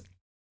disgusting.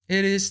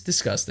 It is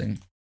disgusting.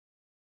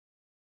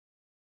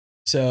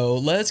 So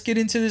let's get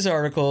into this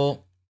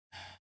article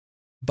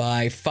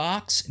by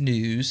Fox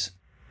News.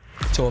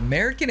 So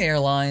American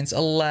Airlines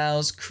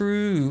allows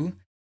crew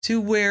to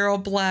wear a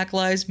Black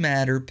Lives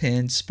Matter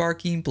pin,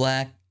 sparking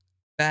black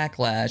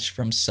backlash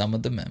from some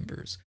of the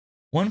members.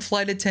 One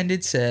flight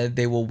attendant said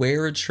they will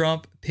wear a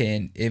Trump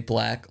pin if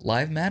Black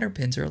Lives Matter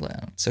pins are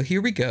allowed. So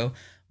here we go.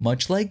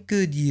 Much like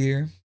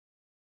Goodyear,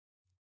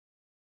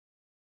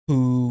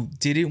 who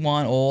didn't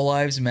want all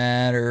lives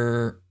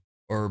matter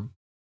or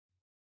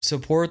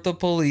support the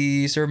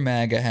police or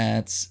MAGA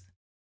hats,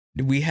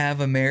 we have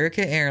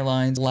American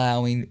Airlines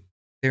allowing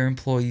their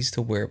employees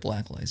to wear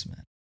Black Lives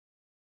Matter.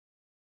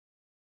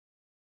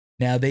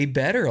 Now, they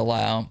better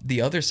allow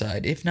the other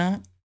side. If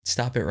not,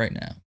 stop it right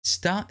now.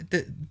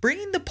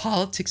 Bringing the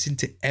politics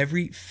into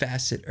every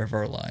facet of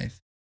our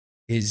life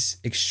is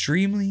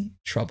extremely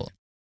troubling.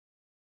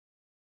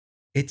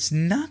 It's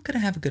not going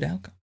to have a good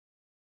outcome.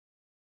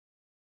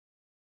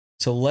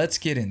 So let's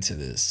get into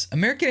this.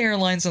 American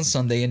Airlines on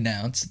Sunday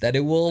announced that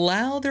it will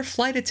allow their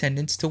flight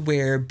attendants to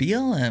wear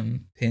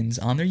BLM pins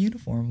on their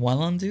uniform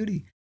while on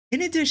duty.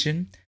 In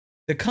addition,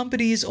 the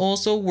company is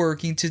also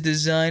working to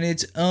design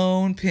its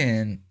own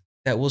pin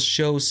that will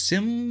show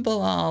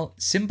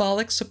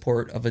symbolic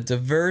support of a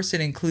diverse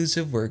and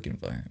inclusive work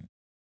environment.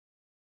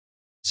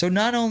 So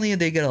not only are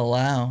they going to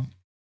allow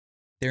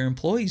their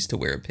employees to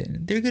wear a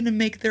pin, they're going to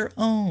make their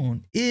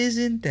own.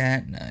 Isn't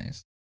that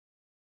nice?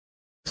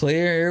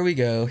 Here we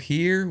go.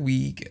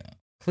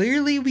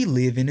 Clearly, we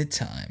live in a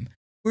time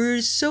where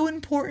it's so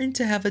important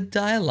to have a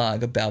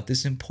dialogue about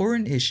this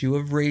important issue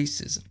of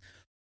racism.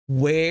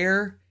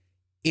 Where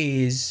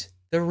is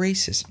the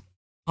racism?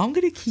 I'm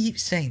going to keep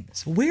saying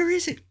this. Where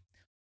is it?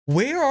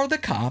 Where are the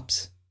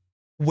cops?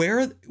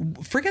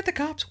 Forget the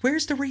cops.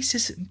 Where's the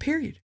racism,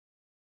 period?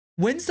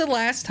 When's the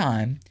last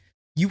time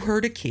you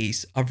heard a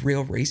case of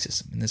real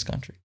racism in this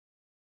country?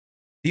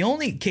 The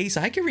only case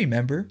I can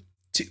remember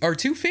are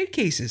two fake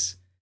cases.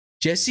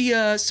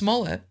 Jesse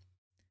Smollett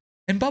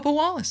and Bubba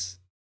Wallace,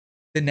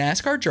 the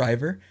NASCAR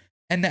driver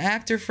and the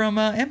actor from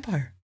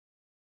Empire.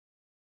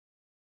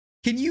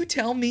 Can you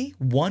tell me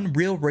one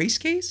real race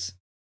case?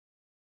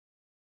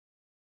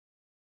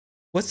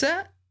 What's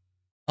that?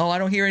 Oh, I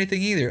don't hear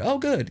anything either. Oh,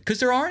 good, because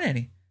there aren't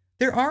any.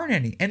 There aren't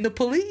any. And the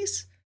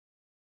police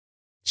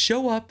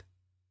show up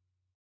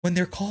when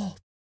they're called.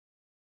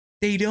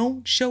 They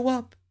don't show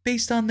up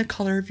based on the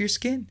color of your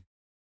skin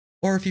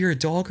or if you're a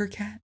dog or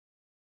cat.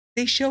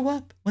 They show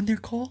up when they're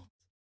called.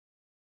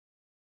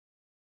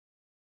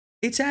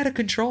 It's out of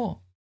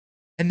control.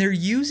 And they're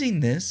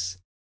using this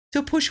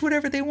to push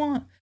whatever they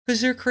want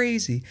because they're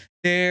crazy.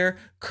 They're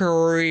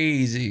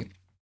crazy.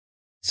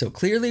 So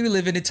clearly we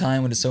live in a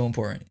time when it's so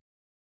important.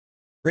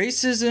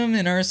 Racism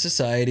in our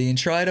society and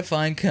try to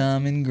find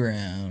common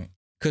ground.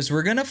 Because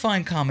we're going to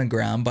find common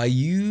ground by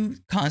you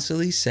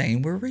constantly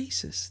saying we're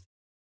racist.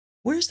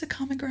 Where's the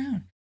common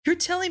ground? You're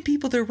telling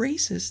people they're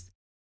racist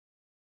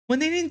when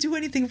they didn't do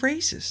anything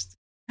racist.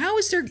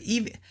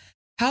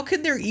 How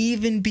can there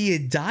even be a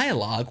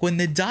dialogue when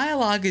the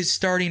dialogue is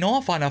starting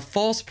off on a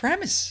false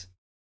premise?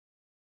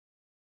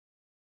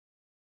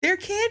 There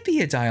can't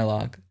be a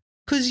dialogue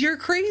because you're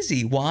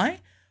crazy. Why?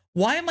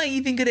 Why am I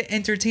even going to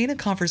entertain a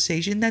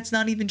conversation that's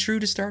not even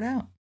true to start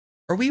out?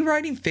 Are we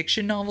writing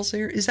fiction novels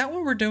here? Is that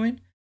what we're doing?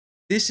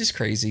 This is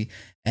crazy.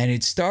 And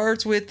it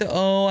starts with the,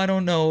 I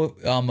don't know,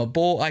 I'm a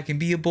boy, I can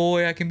be a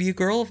boy, I can be a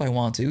girl if I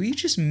want to. They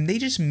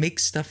just make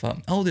stuff up.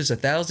 Oh, there's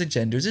 1,000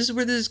 genders. This is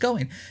where this is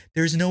going.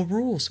 There's no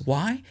rules.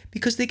 Why?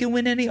 Because they can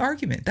win any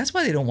argument. That's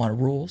why they don't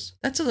want rules.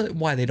 That's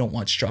why they don't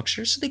want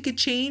structure. So they can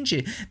change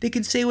it. They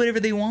can say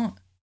whatever they want.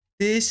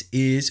 This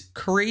is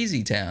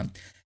crazy town.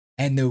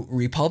 And the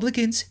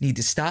Republicans need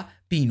to stop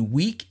being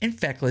weak and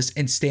feckless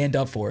and stand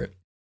up for it.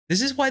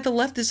 This is why the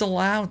left is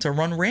allowed to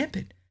run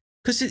rampant.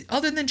 Because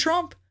other than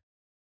Trump,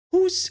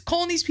 who's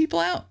calling these people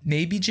out?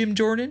 Maybe Jim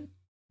Jordan?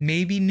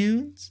 Maybe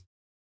Nunes?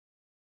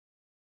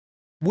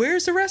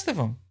 Where's the rest of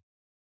them?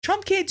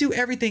 Trump can't do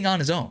everything on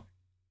his own.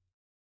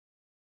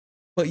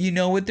 But you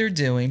know what they're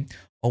doing?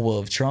 Oh, well,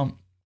 if Trump,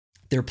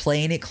 they're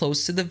playing it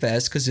close to the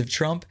vest because if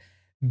Trump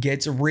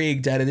gets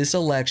rigged out of this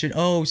election,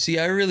 oh, see,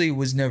 I really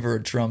was never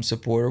a Trump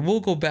supporter. We'll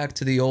go back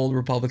to the old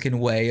Republican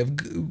way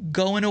of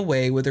going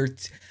away with her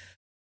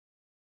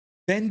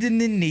bending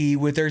the knee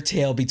with her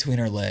tail between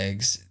her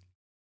legs.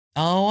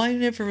 Oh, I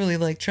never really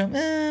liked Trump.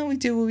 We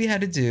do what we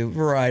had to do.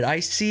 Right, I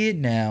see it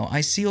now.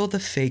 I see all the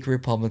fake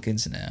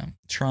Republicans now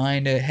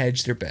trying to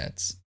hedge their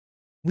bets.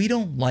 We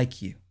don't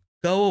like you.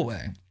 Go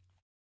away.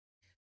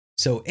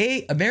 So,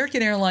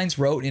 American Airlines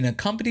wrote in a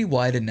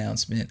company-wide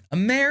announcement,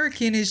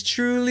 American is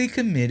truly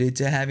committed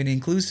to having an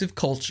inclusive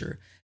culture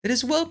that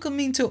is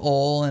welcoming to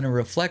all and a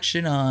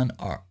reflection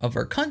of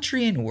our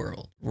country and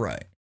world.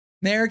 Right.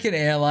 American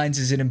Airlines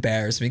is an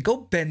embarrassment. Go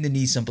bend the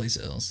knee someplace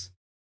else.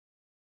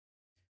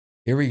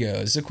 Here we go.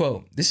 It's a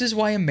quote. This is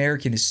why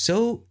American is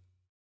so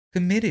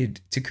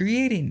committed to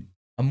creating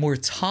a more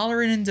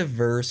tolerant and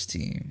diverse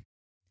team.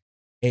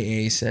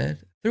 AA said,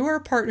 through our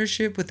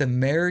partnership with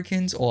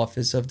American's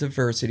Office of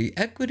Diversity,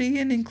 Equity,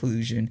 and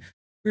Inclusion,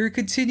 we are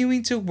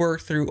continuing to work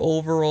through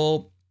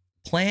overall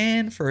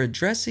plan for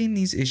addressing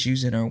these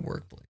issues in our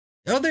workplace.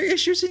 Are there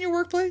issues in your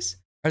workplace?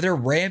 Are there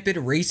rampant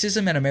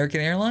racism at American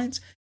Airlines?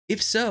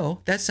 If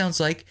so, that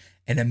sounds like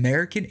an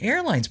American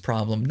Airlines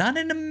problem, not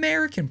an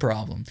American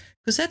problem.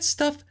 Because that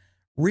stuff,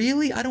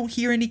 really, I don't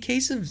hear any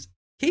cases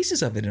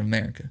of it in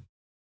America.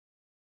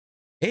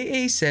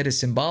 AA said a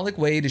symbolic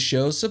way to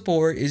show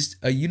support is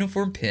a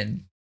uniform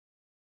pin,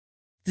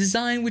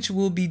 design which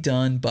will be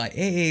done by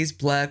AA's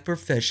Black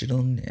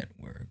Professional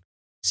Network.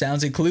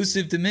 Sounds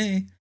inclusive to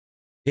me.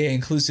 Yeah,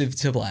 inclusive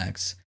to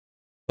blacks.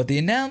 But the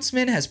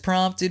announcement has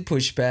prompted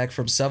pushback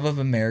from some of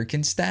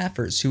American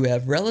staffers who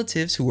have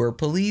relatives who are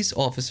police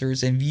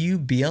officers and view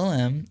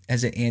BLM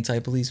as an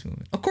anti-police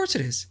movement. Of course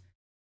it is.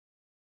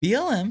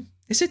 BLM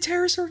is a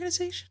terrorist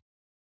organization.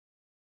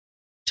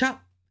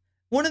 Chop.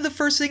 One of the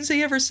first things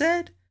they ever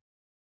said.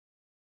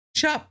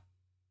 Chop.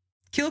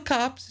 Kill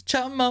cops.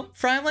 Chop them up.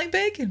 Fry them like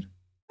bacon.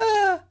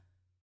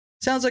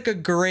 Sounds like a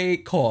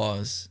great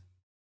cause.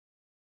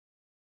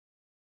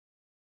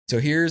 So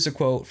here's a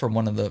quote from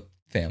one of the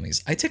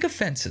families. I take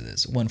offense to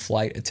this, one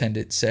flight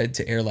attendant said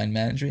to airline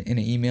management in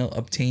an email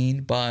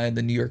obtained by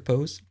the New York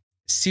Post.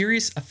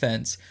 Serious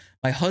offense.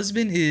 My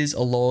husband is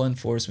a law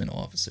enforcement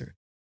officer,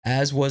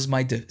 as was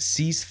my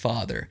deceased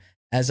father.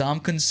 As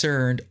I'm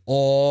concerned,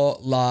 all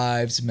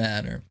lives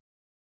matter.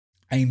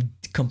 I am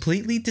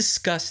completely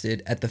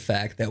disgusted at the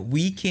fact that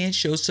we can't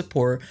show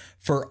support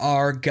for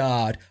our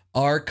God,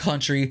 our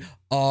country,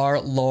 our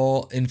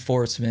law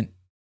enforcement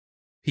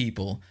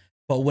people.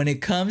 But when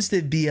it comes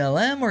to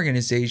BLM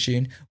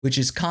organization, which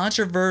is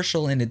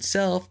controversial in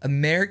itself,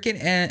 American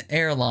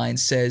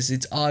Airlines says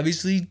it's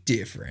obviously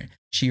different.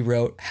 She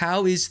wrote,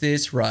 how is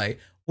this right?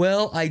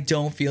 Well, I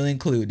don't feel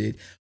included.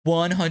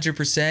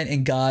 100%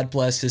 and God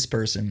bless this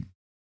person.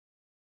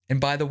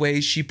 And by the way,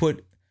 she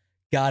put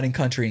God and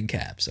country in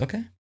caps,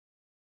 okay?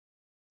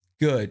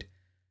 Good.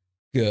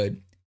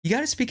 Good. You got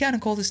to speak out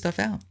and call this stuff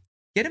out.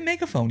 Get a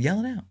megaphone,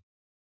 yell it out.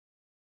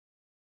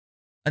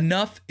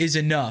 Enough is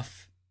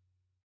enough.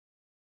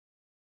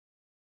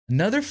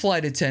 Another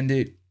flight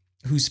attendant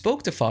who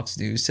spoke to Fox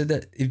News said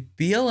that if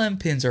BLM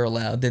pins are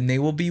allowed, then they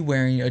will be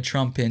wearing a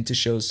Trump pin to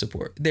show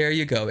support. There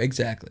you go,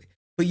 exactly.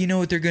 But you know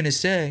what they're going to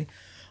say?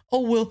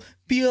 Oh, well,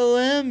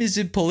 BLM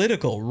isn't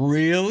political.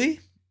 Really?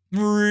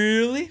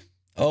 Really?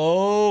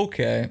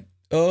 Okay.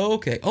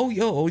 Okay.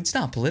 Oh, it's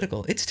not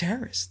political. It's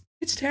terrorist.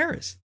 It's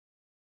terrorist.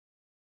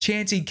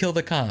 Chanting kill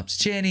the cops.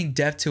 Chanting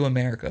death to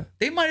America.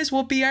 They might as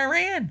well be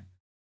Iran.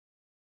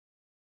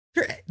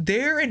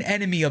 They're an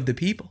enemy of the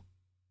people.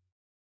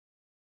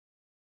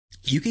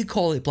 You can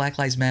call it Black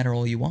Lives Matter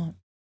all you want.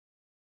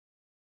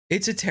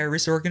 It's a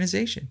terrorist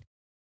organization.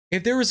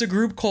 If there was a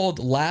group called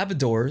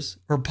Labradors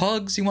or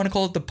Pugs, you want to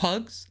call it the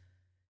Pugs?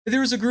 If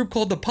there was a group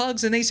called the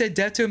Pugs and they said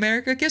death to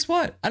America, guess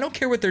what? I don't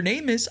care what their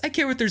name is. I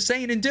care what they're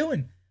saying and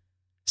doing.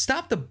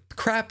 Stop the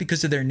crap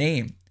because of their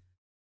name.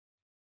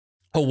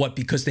 Oh, what?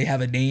 Because they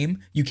have a name,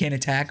 you can't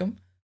attack them?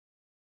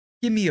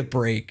 Give me a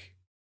break.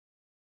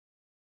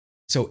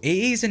 So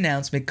AA's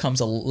announcement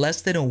comes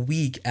less than a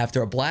week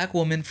after a black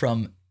woman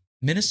from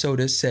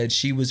Minnesota said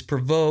she was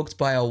provoked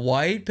by a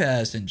white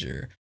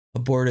passenger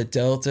aboard a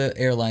Delta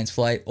Airlines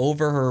flight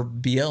over her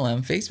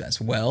BLM face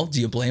mask. Well,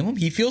 do you blame him?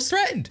 He feels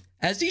threatened,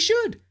 as he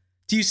should.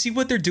 Do you see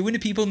what they're doing to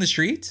people in the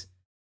streets?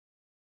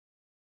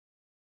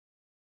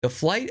 The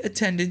flight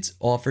attendants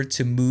offered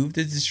to move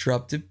the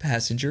disruptive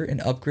passenger and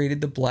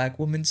upgraded the black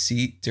woman's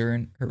seat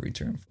during her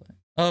return flight.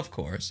 Of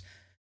course,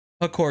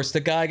 the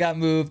guy got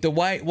moved. The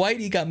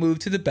whitey got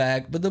moved to the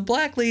back, but the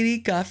black lady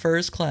got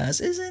first class.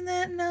 Isn't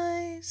that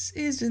nice?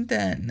 Isn't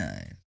that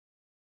nice?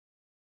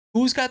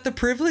 Who's got the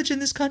privilege in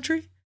this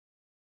country?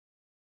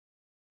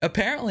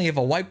 Apparently, if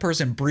a white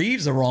person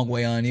breathes the wrong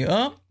way on you,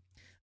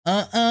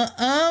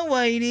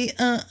 whitey,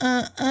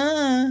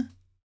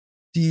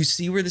 Do you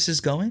see where this is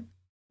going?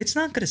 It's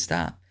not going to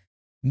stop.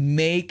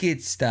 Make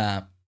it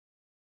stop.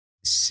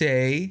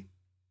 Just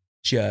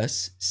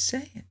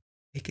say it.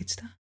 Make it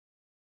stop.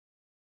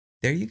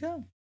 There you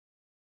go.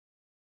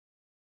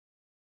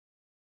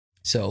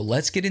 So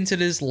let's get into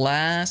this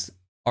last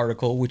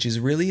article, which is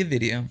really a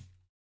video.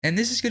 And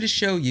this is going to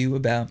show you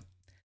about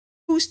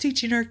who's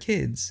teaching our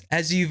kids.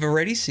 As you've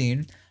already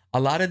seen, a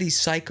lot of these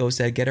psychos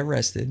that get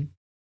arrested,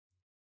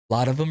 a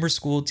lot of them are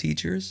school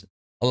teachers.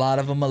 A lot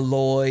of them are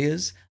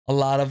lawyers. A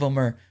lot of them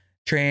are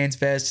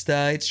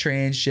transvestites,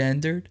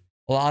 transgendered.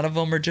 A lot of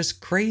them are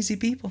just crazy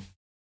people.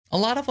 A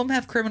lot of them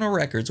have criminal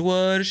records.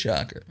 What a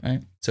shocker,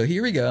 right? So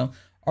here we go.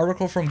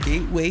 Article from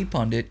Gateway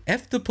Pundit.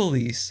 F the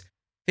police.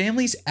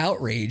 Families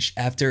outraged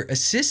after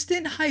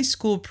assistant high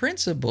school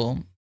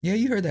principal. Yeah,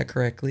 you heard that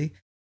correctly.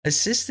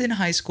 Assistant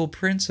high school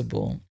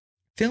principal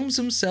films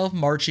himself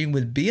marching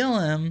with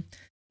BLM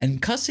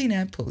and cussing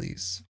at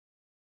police.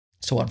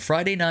 So on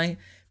Friday night,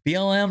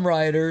 BLM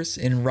rioters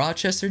in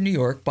Rochester, New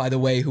York, by the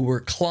way, who were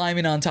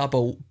climbing on top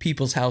of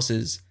people's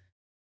houses.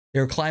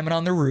 They were climbing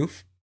on the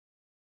roof,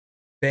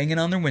 banging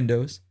on their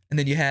windows. And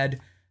then you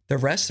had the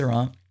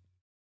restaurant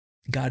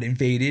got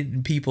invaded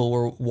and people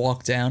were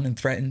walked down and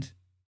threatened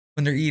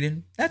when they're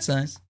eating. That's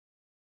nice.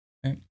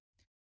 Right?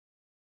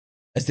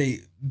 As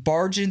they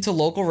barged into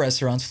local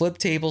restaurants, flipped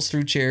tables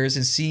through chairs,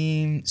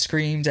 and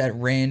screamed at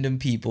random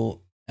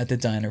people at the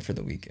diner for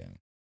the weekend.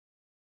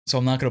 So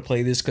I'm not going to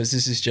play this because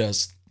this is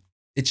just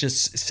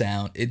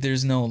sound.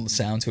 There's no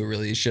sound to it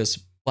really. It's just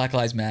Black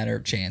Lives Matter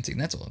chanting.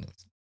 That's all it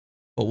is.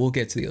 But we'll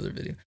get to the other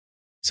video.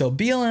 So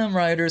BLM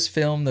rioters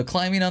filmed the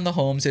climbing on the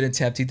homes and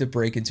attempting to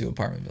break into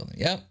apartment building.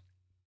 Yep.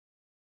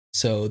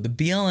 So the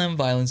BLM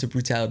violence and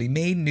brutality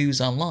made news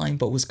online,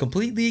 but was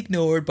completely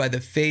ignored by the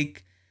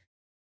fake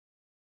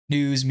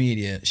news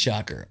media.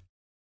 Shocker.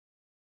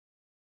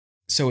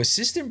 So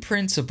assistant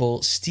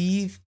principal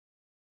Steve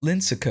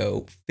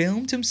Linsico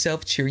filmed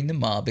himself cheering the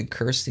mob and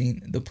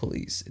cursing the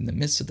police in the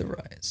midst of the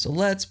riot. So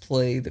let's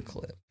play the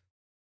clip.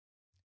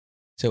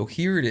 So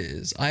here it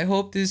is. I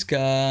hope this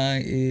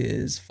guy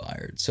is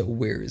fired. So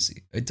where is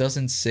he? It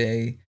doesn't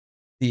say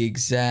the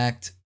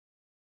exact,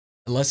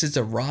 unless it's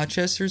a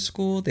Rochester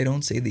school, they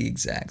don't say the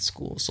exact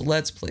school. So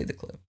let's play the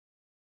clip.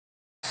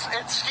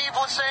 It's Steve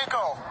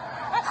Lysenko,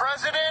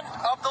 president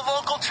of the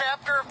local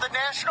chapter of the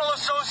National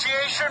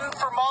Association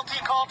for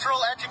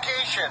Multicultural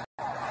Education.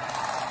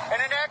 In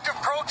an act of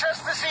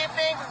protest this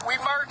evening, we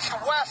marched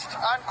west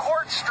on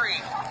Court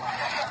Street,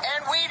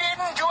 and we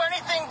didn't do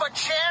anything but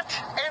chant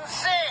and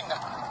sing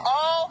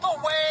all the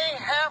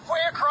way halfway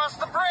across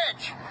the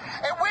bridge,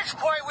 at which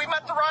point we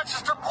met the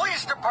Rochester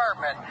Police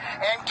Department,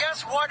 and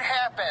guess what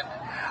happened?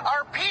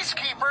 Our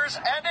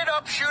peacekeepers ended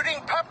up shooting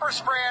pepper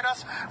spray at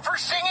us for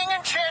singing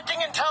and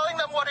chanting and telling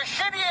them what a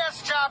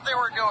shitty-ass job they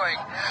were doing.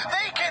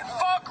 They can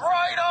fuck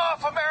right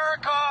off,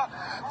 America!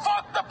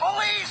 Fuck the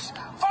police!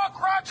 Fuck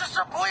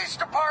Rochester Police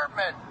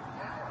Department!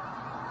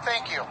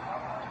 Thank you.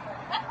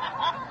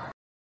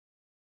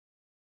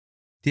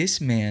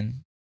 This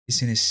man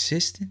is an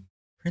assistant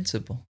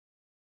principal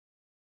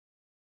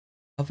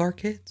of our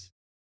kids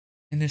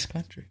in this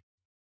country.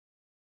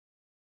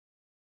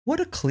 What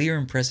a clear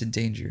and present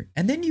danger.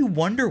 And then you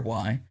wonder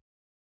why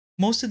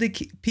most of the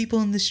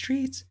people in the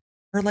streets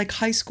are like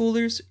high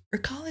schoolers or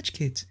college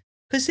kids.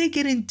 Because they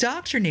get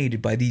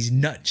indoctrinated by these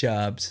nut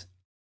jobs.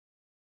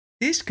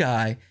 This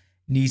guy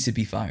needs to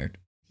be fired.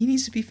 He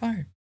needs to be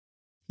fired.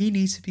 He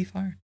needs to be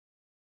fired.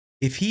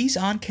 If he's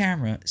on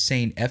camera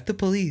saying F the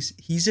police,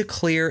 he's a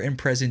clear and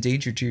present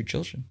danger to your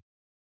children.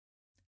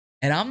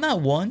 And I'm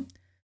not one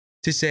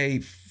to say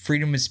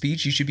freedom of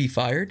speech, you should be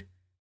fired.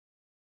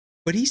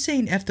 But he's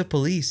saying F the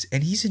police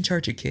and he's in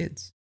charge of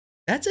kids.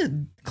 That's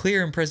a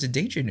clear and present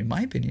danger, in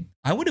my opinion.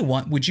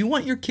 Would you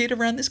want your kid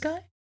around this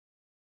guy?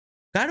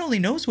 God only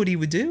knows what he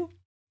would do.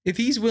 If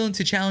he's willing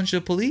to challenge the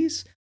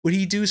police, would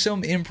he do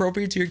something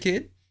inappropriate to your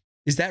kid?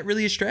 Is that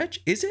really a stretch?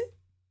 Is it?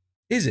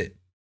 Is it?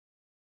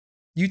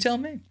 You tell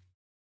me.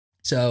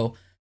 So,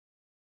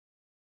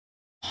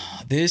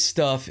 this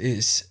stuff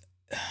is,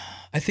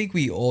 I think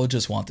we all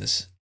just want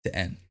this to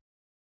end.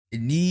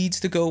 It needs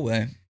to go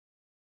away.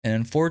 And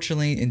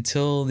unfortunately,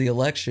 until the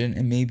election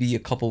and maybe a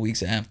couple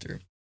weeks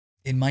after,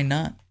 it might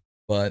not.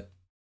 But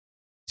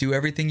do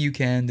everything you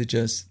can to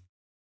just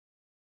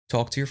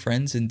talk to your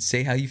friends and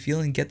say how you feel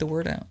and get the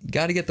word out. You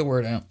got to get the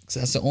word out, because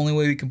that's the only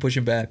way we can push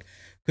it back.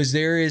 Because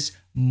there is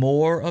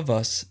more of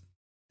us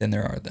than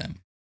there are them.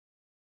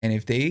 And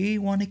if they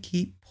want to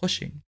keep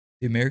pushing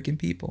the American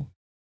people,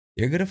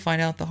 they're going to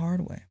find out the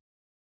hard way.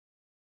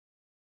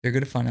 They're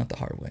going to find out the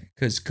hard way,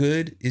 because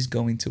good is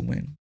going to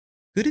win.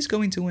 Good is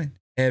going to win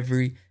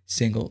every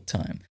single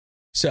time.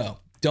 So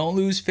don't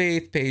lose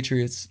faith,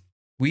 Patriots.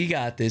 We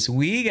got this.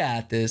 We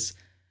got this.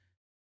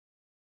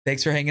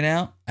 Thanks for hanging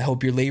out. I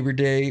hope your Labor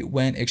Day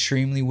went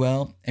extremely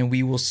well, and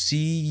we will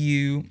see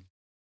you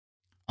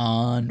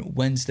on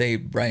Wednesday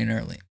bright and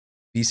early.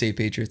 Be safe,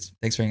 Patriots.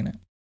 Thanks for hanging out.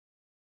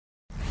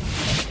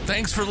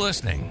 Thanks for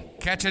listening.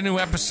 Catch a new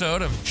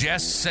episode of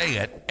Just Say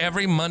It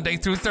every Monday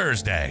through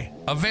Thursday.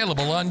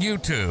 Available on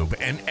YouTube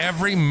and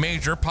every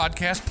major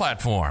podcast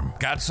platform.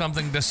 Got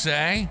something to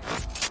say?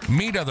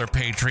 Meet other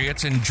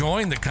patriots and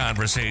join the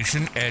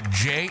conversation at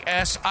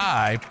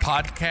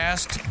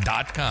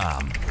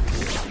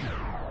jsipodcast.com.